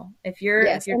intentional. If you're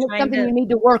and trying it's something you need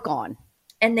to work on.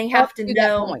 And they have to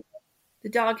know, the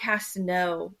dog has to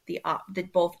know the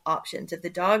both options. If the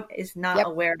dog is not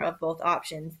aware of both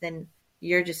options, then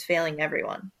you're just failing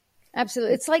everyone.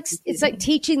 Absolutely. It's like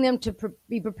teaching them to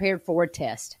be prepared for a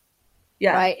test.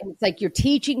 Yeah. Right. And it's like you're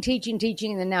teaching.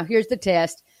 And then now here's the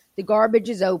test. The garbage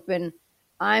is open.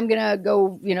 I'm going to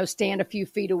go, stand a few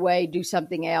feet away, do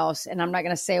something else, and I'm not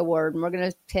going to say a word, and we're going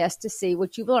to test to see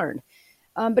what you've learned.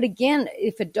 But again,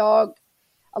 if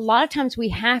a lot of times we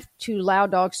have to allow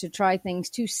dogs to try things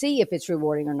to see if it's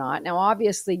rewarding or not. Now,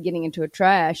 obviously, getting into a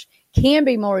trash can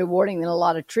be more rewarding than a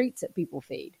lot of treats that people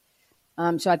feed.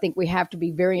 So I think we have to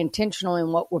be very intentional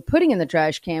in what we're putting in the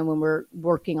trash can when we're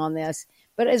working on this.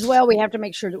 But as well, we have to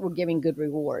make sure that we're giving good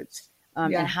rewards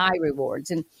and high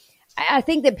rewards. And I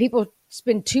think that people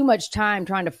spend too much time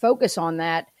trying to focus on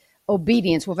that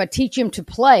obedience. Well, if I teach him to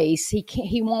place,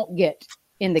 he won't get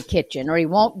in the kitchen, or he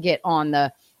won't get on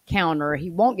the counter, or he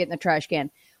won't get in the trash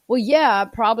can. Well, yeah,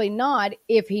 probably not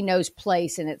if he knows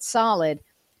place and it's solid.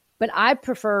 But I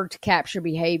prefer to capture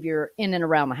behavior in and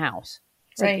around the house.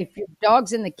 It's Right. like if your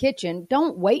dog's in the kitchen,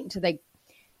 don't wait until they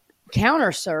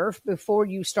counter surf before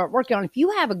you start working on it. If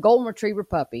you have a golden retriever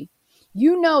puppy,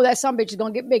 that some bitch is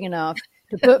going to get big enough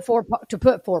to put four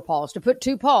paws, to put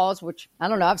two paws, which I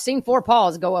don't know. I've seen four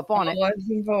paws go up on it. I've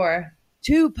seen four.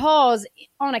 Two paws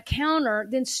on a counter.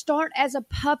 Then start as a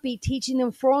puppy, teaching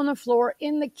them four on the floor,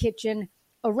 in the kitchen,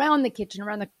 around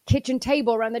the kitchen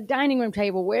table, around the dining room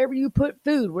table, wherever you put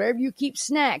food, wherever you keep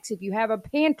snacks. If you have a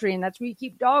pantry and that's where you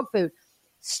keep dog food,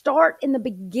 start in the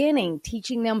beginning,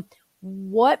 teaching them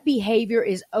what behavior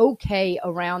is okay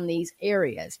around these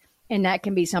areas. And that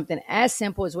can be something as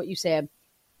simple as what you said,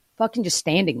 fucking just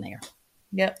standing there.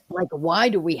 Yep. Like, why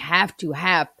do we have to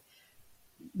have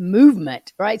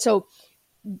movement, right? So,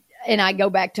 and I go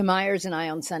back to Myers and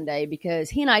I on Sunday because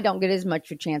he and I don't get as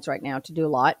much of a chance right now to do a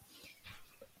lot.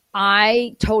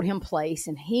 I told him place,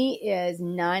 and he is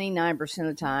 99% of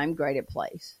the time great at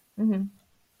place. Mm-hmm.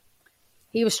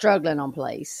 He was struggling on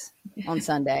place on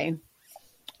Sunday.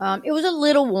 It was a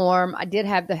little warm. I did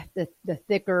have the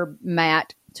thicker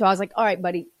mat. So I was like, all right,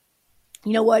 buddy,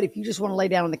 you know what? If you just want to lay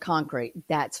down on the concrete,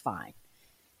 that's fine.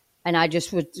 And I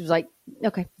just was like,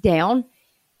 okay, down.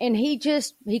 And he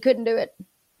couldn't do it.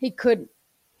 He couldn't.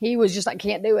 He was just like,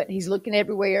 can't do it. He's looking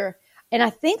everywhere. And I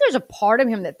think there's a part of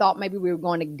him that thought maybe we were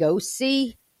going to go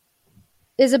see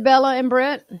Isabella and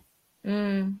Brett.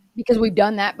 Because we've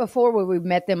done that before, where we've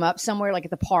met them up somewhere like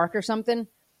at the park or something.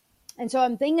 And so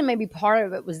I'm thinking maybe part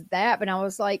of it was that. But I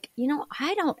was like,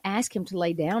 I don't ask him to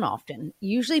lay down often.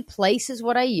 Usually place is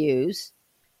what I use.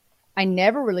 I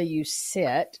never really use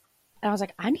sit. And I was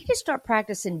like, I need to start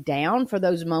practicing down for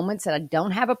those moments that I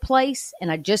don't have a place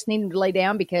and I just need him to lay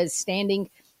down, because standing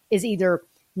is either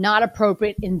not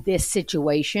appropriate in this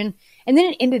situation. And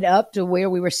then it ended up to where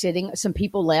we were sitting. Some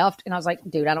people left, and I was like,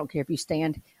 dude, I don't care if you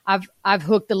stand. I've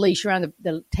hooked the leash around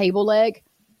the table leg.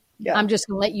 Yeah. I'm just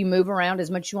going to let you move around as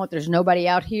much as you want. There's nobody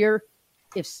out here.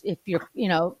 If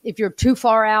you're too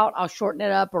far out, I'll shorten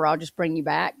it up or I'll just bring you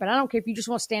back. But I don't care if you just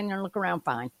want to stand there and look around.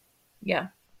 Fine. Yeah.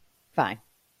 Fine.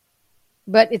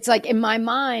 But it's like in my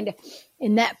mind,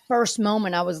 in that first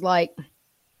moment, I was like,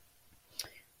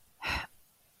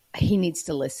 he needs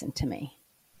to listen to me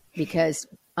because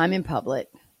I'm in public.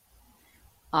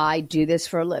 I do this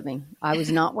for a living. I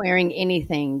was not wearing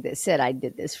anything that said I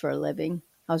did this for a living.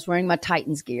 I was wearing my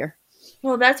Titans gear.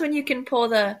 Well, that's when you can pull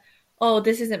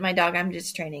this isn't my dog, I'm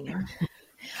just training him.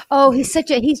 Oh, he's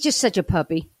just such a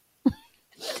puppy.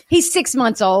 He's 6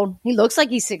 months old. He looks like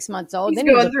he's 6 months old. He's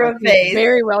going through a phase.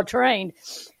 Very well trained.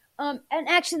 And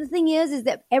actually the thing is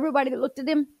that everybody that looked at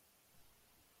him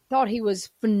thought he was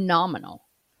phenomenal.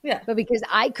 Yeah. But because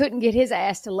I couldn't get his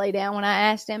ass to lay down when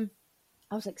I asked him,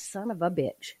 I was like, son of a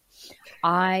bitch.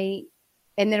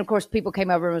 And then, of course, people came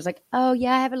over and was like, oh,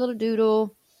 yeah, I have a little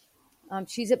doodle.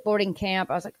 She's at boarding camp.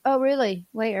 I was like, oh, really?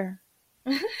 Where?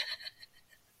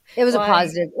 It was a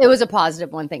positive. It was a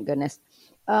positive one, thank goodness.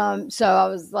 So I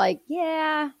was like,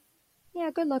 yeah,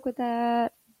 good luck with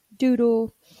that.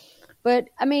 Doodle. But,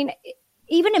 I mean,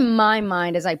 even in my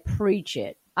mind as I preach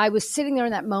it, I was sitting there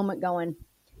in that moment going,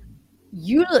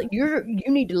 you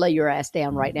need to lay your ass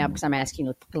down right now because I'm asking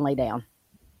you to lay down.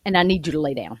 And I need you to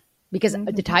lay down because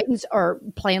the Titans are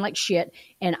playing like shit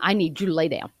and I need you to lay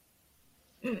down.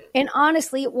 And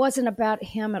honestly, it wasn't about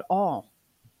him at all.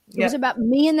 It was about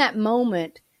me in that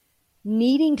moment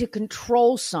needing to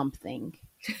control something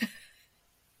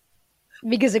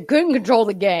because I couldn't control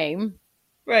the game.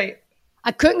 Right.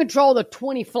 I couldn't control the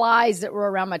 20 flies that were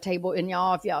around my table.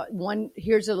 And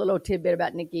here's a little tidbit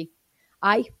about Nikki.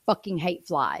 I fucking hate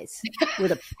flies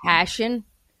with a passion.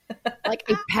 Like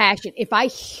a passion. If I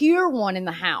hear one in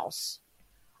the house,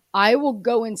 I will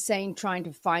go insane trying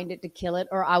to find it to kill it,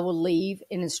 or I will leave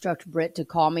and instruct Britt to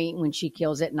call me when she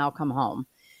kills it and I'll come home.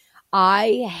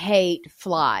 I hate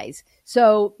flies.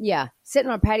 So yeah, sitting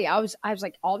on a patio, I was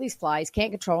like, all these flies,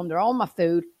 can't control them. They're all my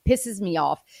food, pisses me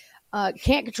off.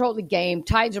 Can't control the game.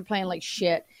 Titans are playing like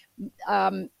shit.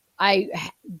 I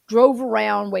drove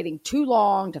around waiting too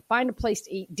long to find a place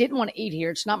to eat. Didn't want to eat here.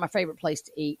 It's not my favorite place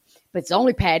to eat, but it's the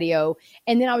only patio.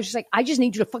 And then I was just like, I just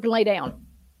need you to fucking lay down.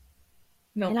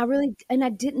 No. And I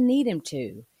didn't need him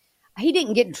to. He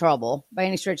didn't get in trouble by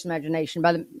any stretch of the imagination.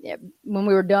 When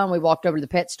we were done, we walked over to the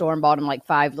pet store and bought him like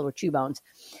 5 little chew bones.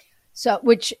 So,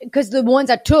 because the ones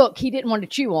I took, he didn't want to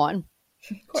chew on.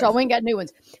 So I went and got new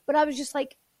ones. But I was just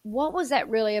like, what was that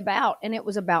really about? And it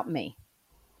was about me.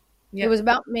 Yep. It was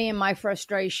about me and my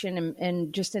frustration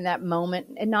and just in that moment,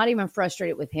 and not even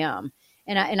frustrated with him.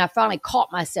 And I finally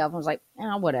caught myself. I was like,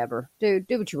 whatever, dude,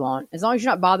 do what you want. As long as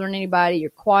you're not bothering anybody, you're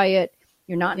quiet,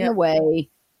 you're not in the way,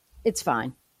 it's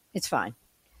fine. It's fine.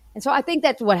 And so I think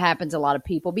that's what happens to a lot of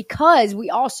people, because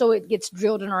it gets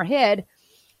drilled in our head.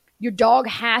 Your dog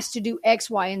has to do X,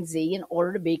 Y, and Z in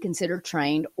order to be considered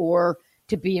trained or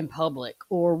to be in public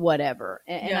or whatever.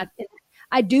 And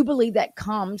I do believe that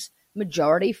comes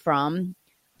majority from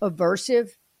aversive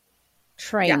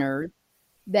trainers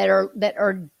that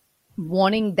are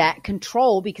wanting that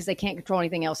control because they can't control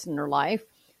anything else in their life.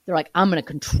 They're like, I'm going to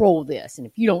control this. And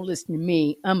if you don't listen to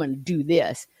me, I'm going to do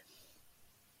this.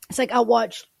 It's like I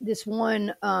watched this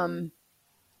one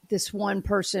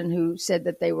person who said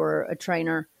that they were a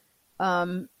trainer.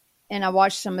 And I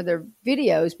watched some of their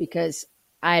videos because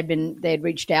they had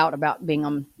reached out about being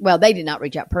on, well, they did not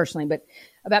reach out personally, but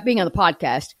about being on the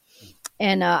podcast.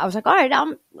 And I was like, all right,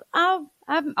 I'm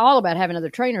all about having other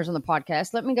trainers on the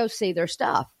podcast. Let me go see their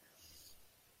stuff.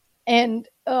 And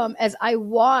as I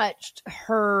watched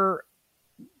her,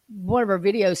 one of her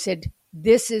videos said,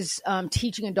 this is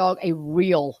teaching a dog a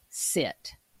real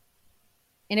sit.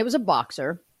 And it was a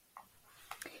boxer.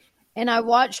 And I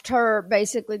watched her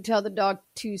basically tell the dog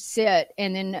to sit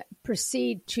and then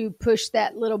proceed to push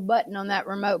that little button on that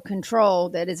remote control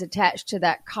that is attached to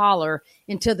that collar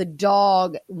until the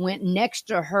dog went next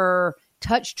to her,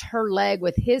 touched her leg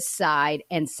with his side,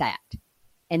 and sat.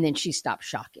 And then she stopped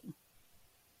shocking.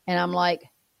 And I'm like,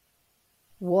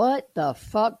 what the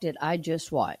fuck did I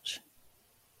just watch?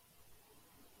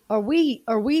 Are we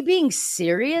being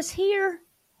serious here?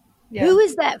 Yeah. Who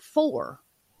is that for?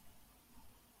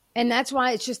 And that's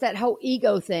why it's just that whole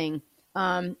ego thing.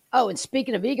 And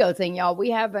speaking of ego thing, y'all,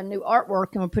 we have a new artwork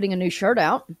and we're putting a new shirt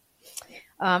out.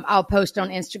 I'll post on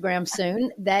Instagram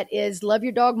soon. That is love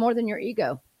your dog more than your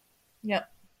ego. Yep.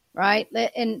 Right.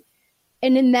 And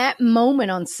in that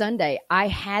moment on Sunday, I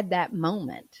had that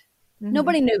moment. Mm-hmm.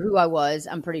 Nobody knew who I was.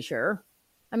 I'm pretty sure.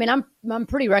 I mean, I'm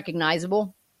pretty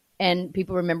recognizable and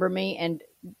people remember me, and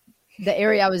the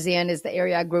area I was in is the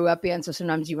area I grew up in. So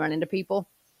sometimes you run into people.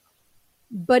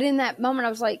 But in that moment, I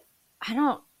was like,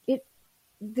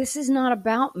 this is not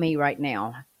about me right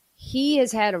now. He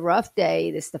has had a rough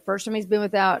day. This is the first time he's been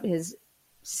without his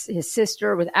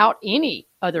sister, without any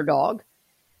other dog,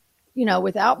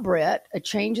 without Brett, a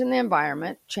change in the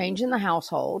environment, change in the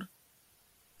household.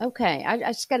 Okay, I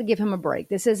just got to give him a break.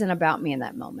 This isn't about me in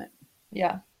that moment.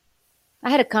 Yeah. I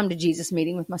had a come to Jesus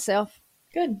meeting with myself.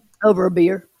 Good. Over a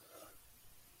beer.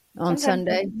 On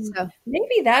Sunday. So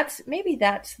maybe that's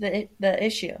the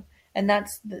issue, and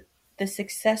that's the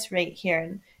success rate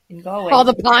here in Galway. All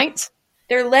the pints.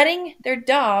 They're letting their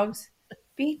dogs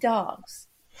be dogs.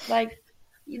 Like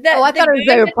that. I thought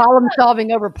they were problem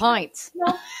solving over pints.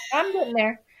 No, I'm getting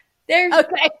there. There's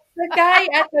the guy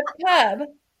at the pub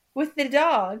with the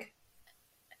dog.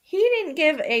 He didn't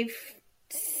give a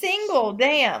single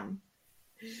damn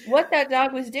what that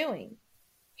dog was doing.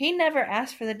 He never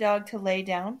asked for the dog to lay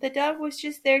down. The dog was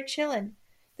just there chilling.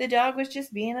 The dog was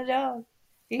just being a dog.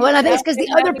 Well, I think it's because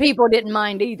the other people didn't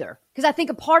mind either. Because I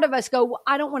think a part of us go, well,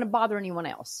 I don't want to bother anyone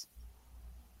else.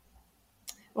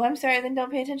 Well, I'm sorry, then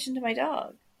don't pay attention to my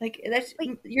dog.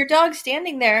 Your dog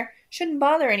standing there shouldn't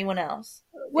bother anyone else.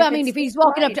 Well, if he's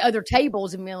walking up to other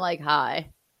tables and being like, hi.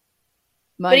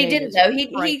 But he didn't, though.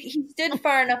 He stood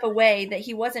far enough away that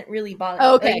he wasn't really bothering.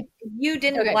 Oh, okay. If you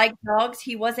didn't like dogs,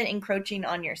 he wasn't encroaching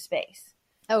on your space.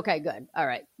 Okay, good. All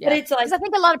right. Yeah. But it's like, because I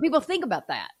think a lot of people think about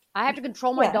that. I have to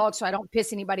control my dog so I don't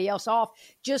piss anybody else off.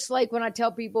 Just like when I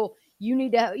tell people, you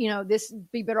need to, this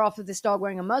be better off with this dog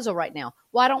wearing a muzzle right now.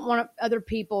 Well, I don't want other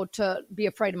people to be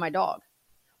afraid of my dog.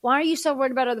 Why are you so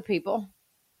worried about other people?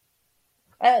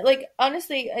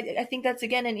 Honestly, I think that's,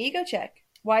 again, an ego check.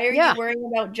 Why are you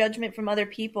worrying about judgment from other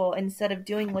people instead of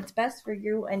doing what's best for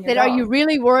you and your dog? Are you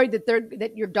really worried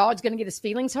that your dog's going to get his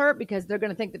feelings hurt because they're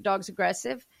going to think the dog's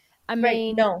aggressive? I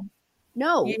mean, no.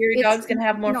 Your dog's going to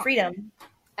have more freedom.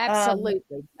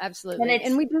 Absolutely, absolutely.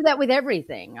 And we do that with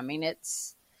everything. I mean,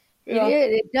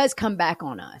 it does come back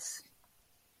on us.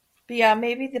 But yeah,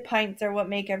 maybe the pints are what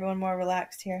make everyone more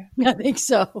relaxed here. I think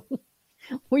so.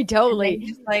 We And totally. they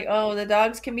just like, oh, the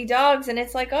dogs can be dogs, and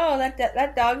it's like, oh,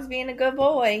 that dog's being a good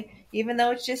boy, even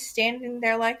though it's just standing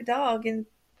there like a dog, and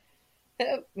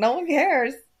no one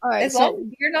cares. All right. As long So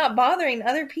as you're not bothering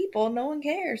other people, no one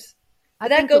cares. I But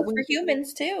that think that goes for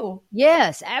humans too.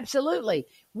 yes, absolutely.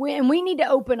 We need to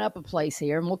open up a place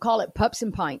here, and we'll call it Pups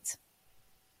and Pints.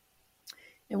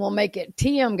 And we'll make it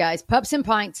TM, guys. Pups and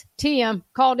Pints. TM.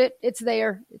 Called it. It's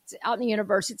there. It's out in the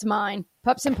universe. It's mine.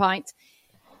 Pups and Pints.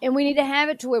 And we need to have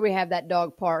it to where we have that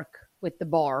dog park with the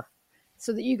bar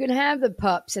so that you can have the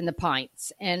pups and the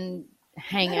pints and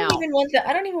hang out.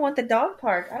 I don't even want the dog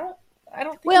park. I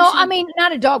don't think Well, you should. I mean,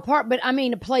 not a dog park, but I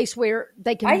mean a place where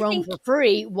they can I roam think for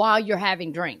free while you're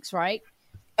having drinks, right?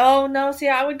 Oh no, see,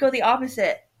 I would go the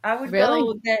opposite. I would Really?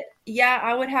 go that yeah,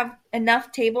 I would have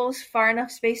enough tables, far enough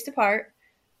spaced apart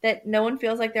that no one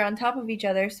feels like they're on top of each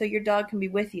other, so your dog can be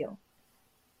with you.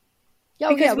 Oh,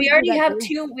 Because yeah, we can do already that have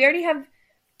too. we already have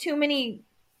too many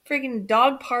freaking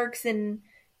dog parks and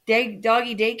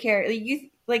doggy daycare.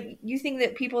 You think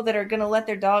that people that are gonna let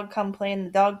their dog come play in the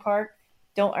dog park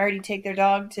don't already take their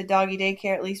dog to doggy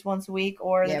daycare at least once a week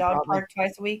or the Yeah, dog probably. park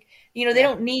twice a week? You know, they Yeah.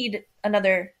 don't need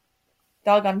another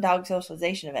dog on dog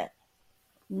socialization event.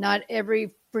 Not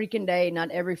every freaking day,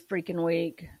 not every freaking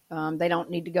week. They don't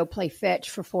need to go play fetch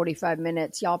for 45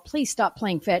 minutes. Y'all, please stop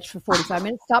playing fetch for 45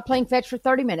 minutes. Stop playing fetch for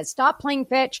 30 minutes. Stop playing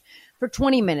fetch for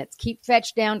 20 minutes. Keep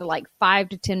fetch down to like 5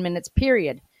 to 10 minutes,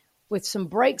 period, with some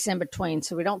breaks in between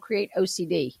so we don't create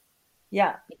OCD.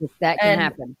 Yeah. If that can And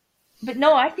happen. but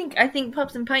no, I think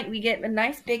Pups and Pint we get a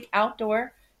nice big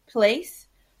outdoor place,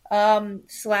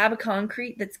 slab of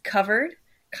concrete that's covered,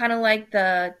 kind of like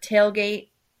the tailgate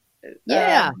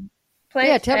Yeah. place.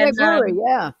 Yeah. Tailgate And Brewery.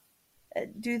 Yeah.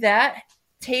 do that.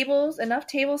 Tables, enough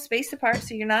tables spaced apart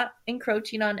so you're not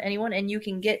encroaching on anyone, and you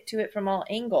can get to it from all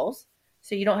angles,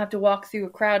 so you don't have to walk through a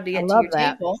crowd to I get to love your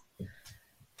that. table.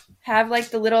 Have like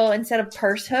the little instead of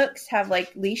purse hooks, have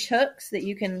like leash hooks that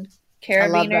you can I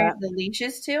love carabiner that. the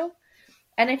leashes to.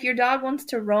 And if your dog wants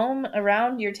to roam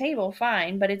around your table,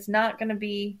 fine, but it's not going to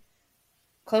be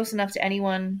close enough to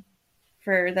anyone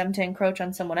for them to encroach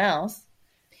on someone else.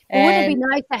 Well, wouldn't it be And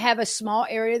nice to have a small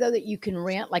area though that you can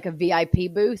rent, like a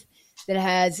VIP booth that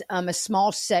has a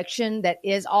small section that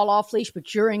is all off leash,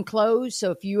 but you're enclosed.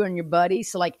 So if you and your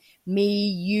buddies, so like me,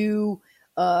 you,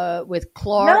 with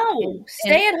Clark, no,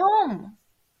 stay at home.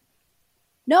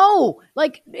 no,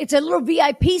 like it's a little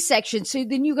VIP section. So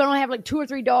then you're gonna have like 2 or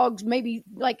 3 dogs, maybe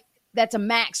like that's a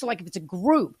max. So like if it's a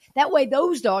group, that way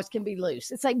those dogs can be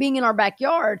loose. It's like being in our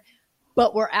backyard,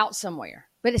 but we're out somewhere.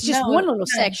 But it's just No, one little no.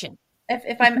 section.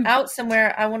 If I'm out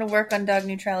somewhere, I want to work on dog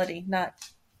neutrality, not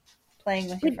playing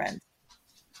with your friends.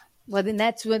 Well, then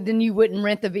that's when then you wouldn't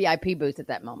rent the VIP booth at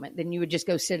that moment. Then you would just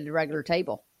go sit at a regular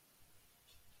table.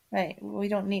 Right. We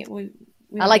don't need we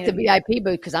I don't like need the a- VIP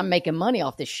booth because I'm making money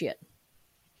off this shit.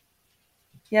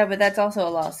 Yeah, but that's also a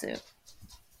lawsuit.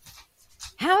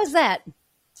 How is that?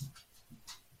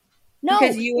 No,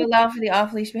 Because you allow for the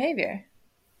off leash behavior.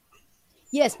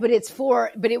 yes, but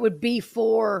it would be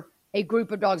for a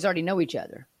group of dogs that already know each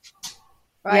other.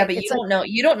 Right? Yeah, but It's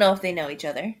you don't know if they know each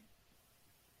other.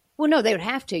 well, no, they would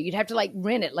have to. You'd have to like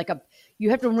rent it,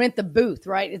 you have to rent the booth,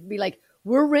 right? It'd be like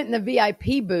we're renting the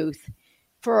VIP booth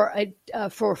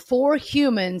for 4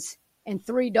 humans and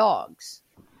 3 dogs,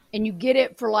 and you get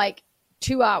it for like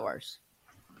 2 hours.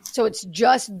 So it's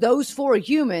just those 4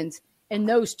 humans and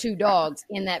those 2 dogs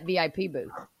in that VIP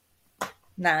booth.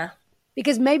 Nah.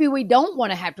 Because maybe we don't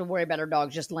want to have to worry about our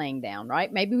dogs just laying down,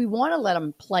 right? Maybe we want to let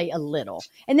them play a little,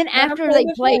 and then Let 'em after play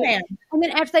they play, beforehand. and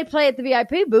then after they play at the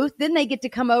VIP booth, then they get to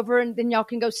come over, and then y'all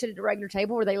can go sit at a regular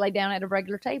table, or they lay down at a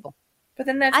regular table. But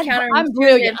then that's I'm counterintuitive.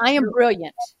 brilliant. I am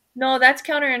brilliant. No, that's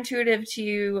counterintuitive to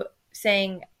you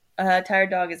saying a tired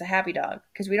dog is a happy dog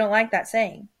because we don't like that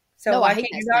saying. So No, I why hate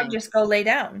can't your that dog saying. just go lay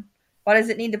down? Why does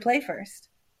it need to play first?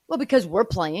 Well, because we're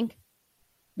playing.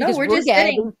 No, Because we're just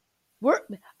sitting.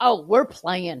 We're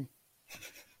playing.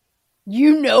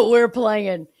 You know we're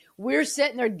playing. We're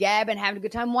sitting there gabbing, having a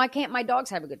good time. Why can't my dogs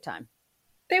have a good time?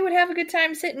 They would have a good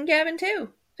time sitting gabbing too.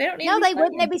 They don't need No, to be they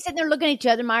wouldn't. playing. They'd be sitting there looking at each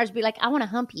other. Myers would be like, "I want to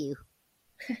hump you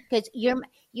because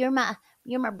you're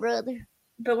my brother."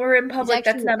 But we're in public.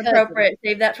 actually That's your not cousin. appropriate.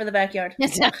 Save that for the backyard.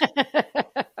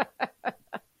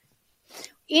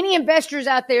 Any investors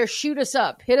out there, shoot us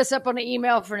up. Hit us up on an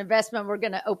email for an investment. We're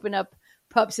going to open up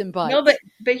Pups and Bites. No, but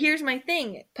here's my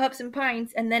thing: Pups and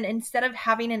Pints, and then instead of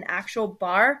having an actual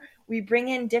bar, we bring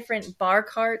in different bar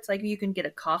carts. Like you can get a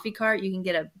coffee cart, you can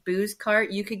get a booze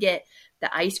cart, you could get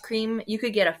the ice cream, you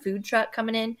could get a food truck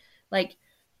coming in. Like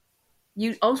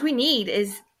all we need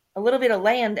is a little bit of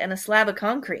land and a slab of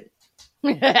concrete.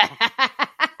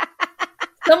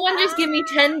 Someone just give me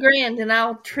 10 grand and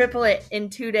I'll triple it in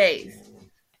 2 days.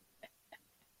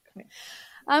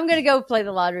 I'm going to go play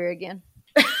the lottery again.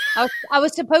 I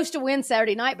was supposed to win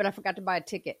Saturday night, but I forgot to buy a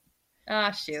ticket.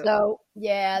 Ah, shoot. So,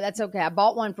 yeah, that's okay. I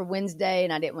bought one for Wednesday,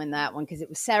 and I didn't win that one because it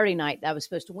was Saturday night that I was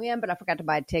supposed to win, but I forgot to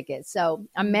buy a ticket. So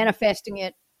I'm manifesting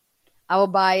it. I will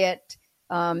buy it,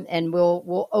 and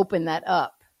we'll open that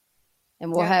up.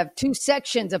 And we'll have 2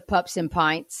 sections of Pups and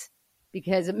Pints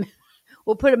because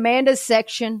we'll put Amanda's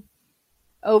section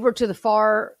over to the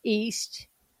far east.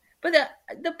 But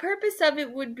the purpose of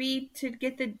it would be to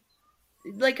get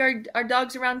our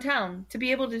dogs around town to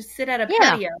be able to sit at a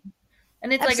patio.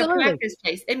 And it's Absolutely. like a practice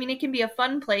place. I mean, it can be a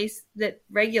fun place that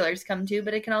regulars come to,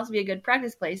 but it can also be a good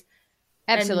practice place.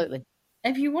 Absolutely.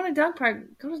 And if you want a dog park,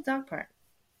 go to the dog park.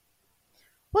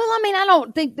 Well, I mean, I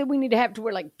don't think that we need to have to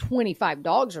where like 25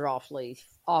 dogs are off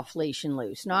leash and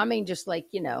loose. No, I mean, just like,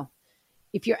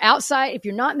 if you're outside, if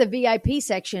you're not in the VIP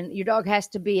section, your dog has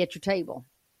to be at your table.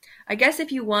 I guess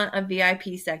if you want a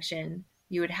VIP section,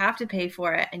 you would have to pay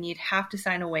for it and you'd have to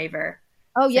sign a waiver.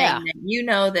 Oh, yeah. Saying that you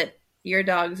know that your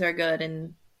dogs are good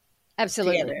and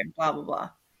absolutely together and blah, blah, blah.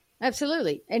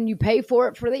 Absolutely. And you pay for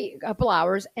it for the couple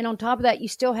hours. And on top of that, you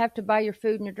still have to buy your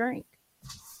food and your drink.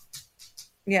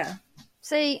 Yeah.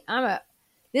 See,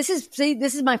 this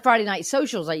is my Friday night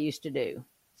socials I used to do,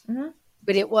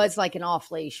 but it was like an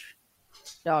off leash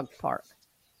dog park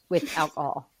with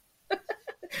alcohol. All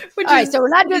right. So we're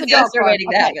not doing the dog park.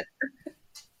 Okay.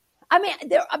 I mean,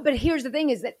 but here's the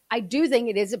thing is that I do think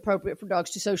it is appropriate for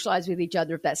dogs to socialize with each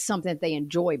other if that's something that they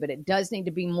enjoy, but it does need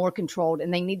to be more controlled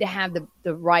and they need to have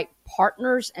the right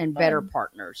partners and better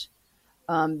partners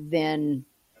than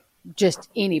just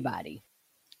anybody.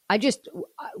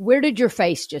 Where did your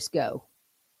face just go?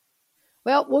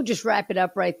 Well, we'll just wrap it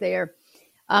up right there.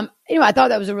 I thought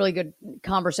that was a really good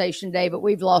conversation today, but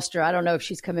we've lost her. I don't know if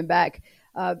she's coming back.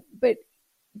 But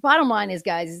bottom line is,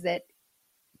 guys, is that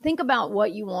think about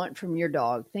what you want from your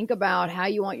dog. Think about how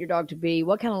you want your dog to be.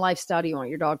 What kind of lifestyle do you want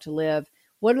your dog to live?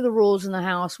 What are the rules in the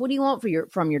house? What do you want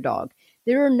from your dog?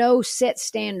 There are no set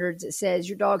standards that says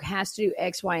your dog has to do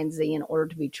X, Y, and Z in order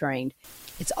to be trained.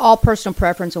 It's all personal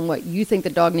preference on what you think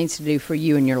the dog needs to do for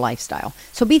you and your lifestyle.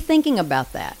 So be thinking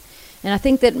about that. And I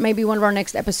think that maybe one of our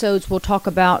next episodes will talk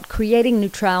about creating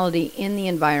neutrality in the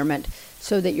environment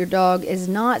so that your dog is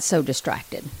not so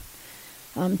distracted.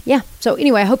 So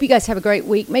anyway, I hope you guys have a great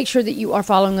week. Make sure that you are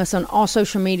following us on all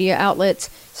social media outlets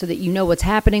so that you know what's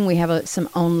happening. We have some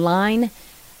online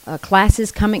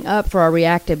classes coming up for our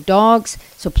reactive dogs,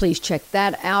 so please check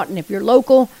that out. And if you're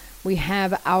local, we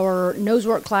have our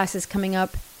nosework classes coming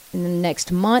up in the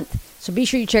next month, so be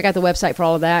sure you check out the website for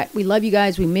all of that. We love you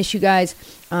guys. We miss you guys.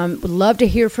 Would love to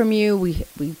hear from you. We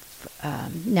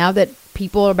now that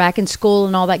people are back in school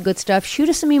and all that good stuff, shoot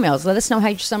us some emails. Let us know how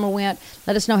your summer went.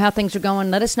 Let us know how things are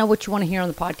going. Let us know what you want to hear on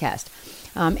the podcast.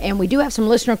 And we do have some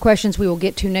listener questions we will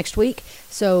get to next week,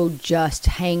 so just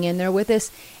hang in there with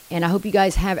us. And I hope you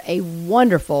guys have a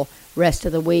wonderful rest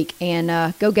of the week.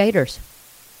 And go Gators.